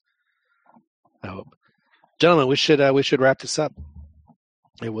 I hope. Gentlemen, we should wrap this up.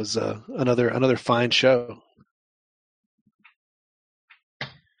 It was another fine show.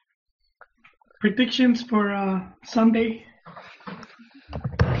 Predictions for Sunday.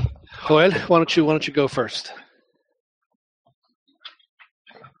 Joel, why don't you go first?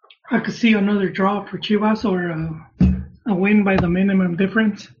 I could see another draw for Chivas or a win by the minimum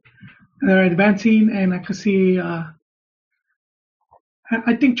difference. They're advancing, and I could see.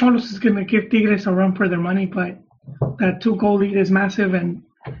 I think Cholos is going to give Tigres a run for their money, but that 2-goal lead is massive, and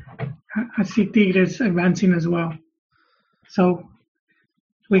I see Tigres advancing as well. So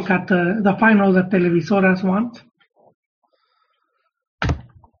we got the final that televisoras want.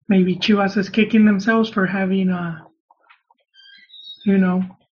 Maybe Chivas is kicking themselves for having,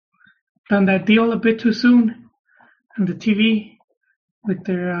 done that deal a bit too soon on the TV with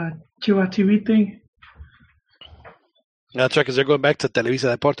their Chivas TV thing. That's right, because they're going back to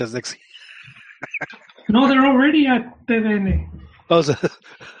Televisa Deportes next year. No, they're already at TVN. Oh, so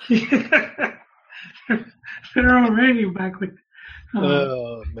they're already back with.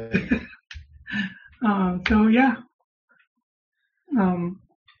 Oh man. So yeah, I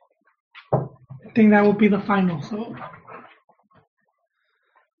think that will be the final. So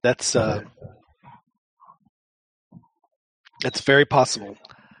that's very possible.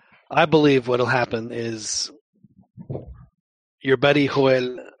 I believe what'll happen is your buddy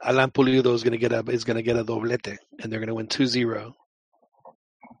Joel Alan Pulido is going to get a doblete, and they're going to win 2-0.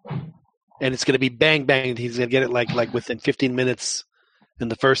 And it's going to be bang bang. He's going to get it like within 15 minutes in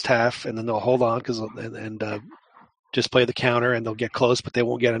the first half, and then they'll hold on and just play the counter, and they'll get close, but they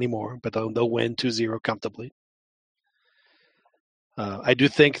won't get any more. But they'll win 2-0 comfortably. I do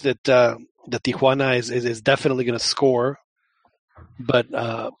think that Tijuana is definitely going to score, but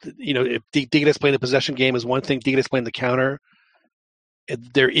if Tigres playing the possession game is one thing, Tigres playing the counter,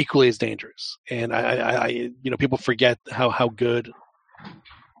 they're equally as dangerous. And I people forget how good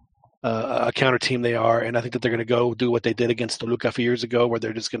a counter team they are, and I think that they're going to go do what they did against Toluca a few years ago, where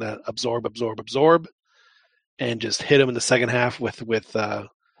they're just going to absorb, and just hit them in the second half with Aquino.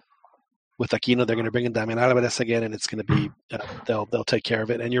 They're going to bring in Damian Alvarez again, and it's going to be they'll take care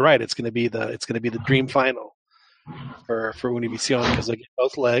of it. And you're right, it's going to be the dream final for Univision, because they'll get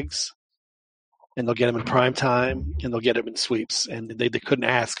both legs, and they'll get them in prime time, and they'll get them in sweeps, and they couldn't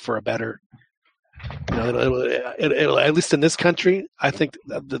ask for a better. It'll, at least in this country, I think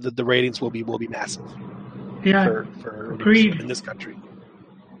the ratings will be massive. Yeah, for in this country,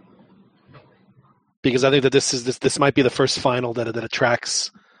 because I think that this might be the first final that attracts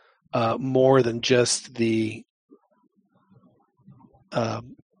more than just the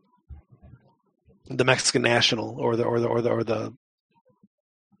Mexican national or the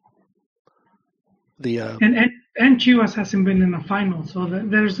and Chivas hasn't been in the final, so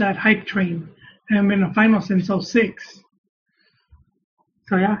there's that hype train. They haven't been in the final since 2006.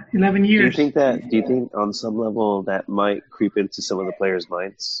 So yeah, 11 years. Do you think on some level that might creep into some of the players'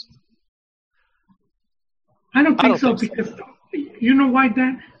 minds? I don't think so, because you know why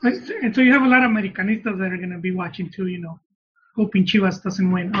that? And so you have a lot of Americanistas that are going to be watching too, hoping Chivas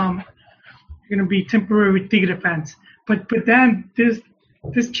doesn't win. You're going to be temporary Tigre fans. But then this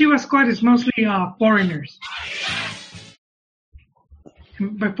Chivas squad is mostly foreigners.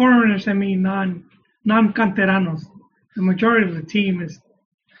 And by foreigners, I mean non-canteranos. The majority of the team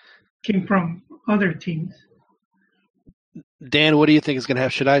came from other teams. Dan, what do you think is going to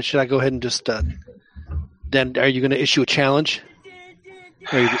happen? Should I go ahead and just Dan? Are you going to issue a challenge?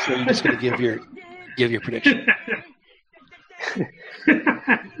 Or you're just going to give your prediction?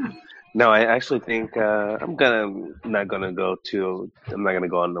 No, I actually think I'm not gonna go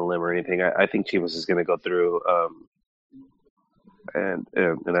on the limb or anything. I think Chivas is gonna go through, and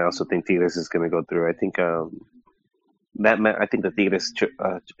I also think Tigres is gonna go through. I think I think the Tigres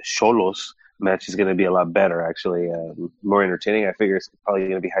Xolos match is gonna be a lot better, actually, more entertaining. I figure it's probably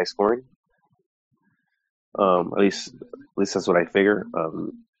gonna be high scoring. At least that's what I figure.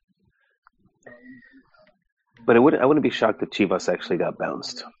 But I wouldn't be shocked if Chivas actually got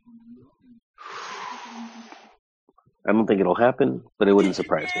bounced. I don't think it'll happen, but it wouldn't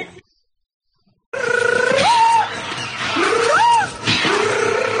surprise me.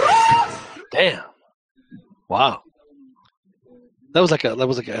 Damn! Wow, that was like at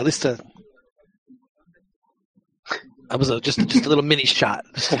least a. That was just a little mini shot,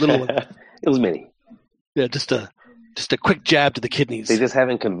 just a little. It was mini. Yeah, just a quick jab to the kidneys. They just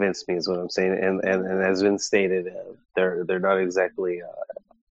haven't convinced me, is what I'm saying. And as been stated, they're not exactly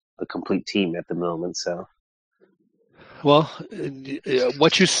a complete team at the moment. So. Well,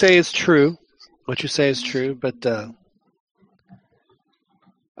 what you say is true. But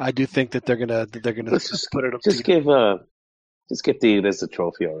I do think that they're gonna put it up. Just give Tigres the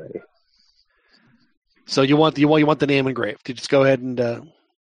trophy already. So you want the name engraved? You just go ahead and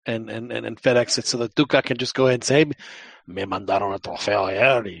FedEx it so that Tuca can just go ahead and say, "Me mandaron el trofeo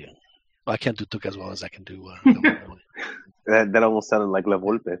ayer." I can't do Tuca as well as I can do. That almost sounded like La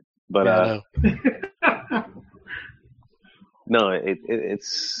Volpe, but no,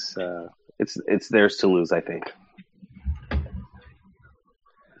 it's theirs to lose, I think.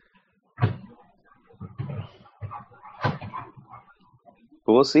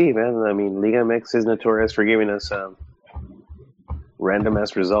 But we'll see, man. I mean, Liga MX is notorious for giving us random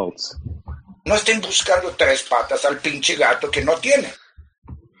ass results. No estén buscando tres patas al pinche gato que no tiene.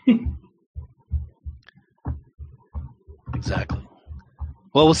 Exactly.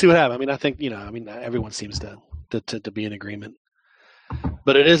 Well, we'll see what happens. I mean, I think everyone seems to be in agreement.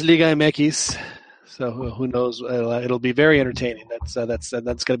 But it is Liga MX, so who knows? It'll be very entertaining. That's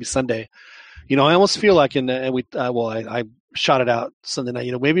going to be Sunday. I almost feel like I shot it out Sunday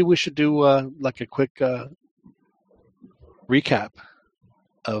night. Maybe we should do like a quick recap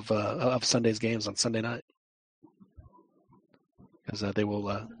of Sunday's games on Sunday night, because they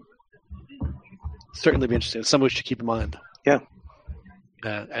will certainly be interesting. Some we should keep in mind. Yeah.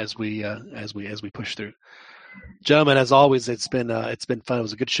 As we push through. Gentlemen, as always, it's been fun. It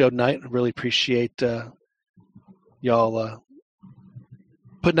was a good show tonight. I really appreciate y'all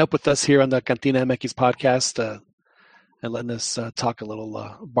putting up with us here on the CantinaMX podcast and letting us talk a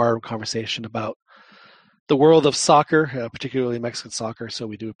little barroom conversation about the world of soccer, particularly Mexican soccer. So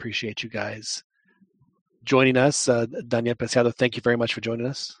we do appreciate you guys joining us. Daniel Preciado, thank you very much for joining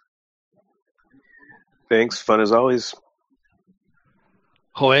us. Thanks. Fun as always.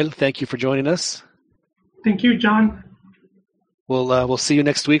 Joel, thank you for joining us. Thank you, John. We'll see you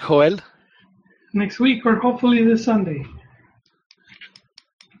next week, Joel. Next week, or hopefully this Sunday.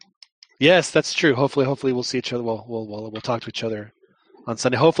 Yes, that's true. Hopefully we'll see each other. We'll talk to each other on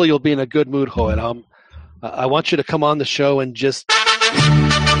Sunday. Hopefully you'll be in a good mood, Joel. I want you to come on the show and just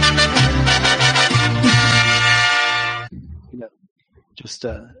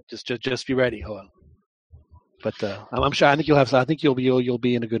just be ready, Joel. But I'm sure. I think you'll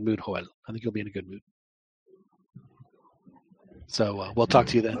be in a good mood, Joel. I think you'll be in a good mood. So we'll talk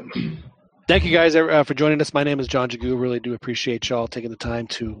to you then. Thank you guys for joining us. My name is John Jagu. Really do appreciate y'all taking the time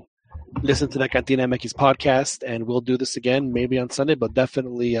to listen to the CantinaMX podcast, and we'll do this again maybe on Sunday, but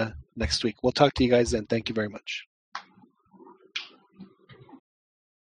definitely next week. We'll talk to you guys then. Thank you very much.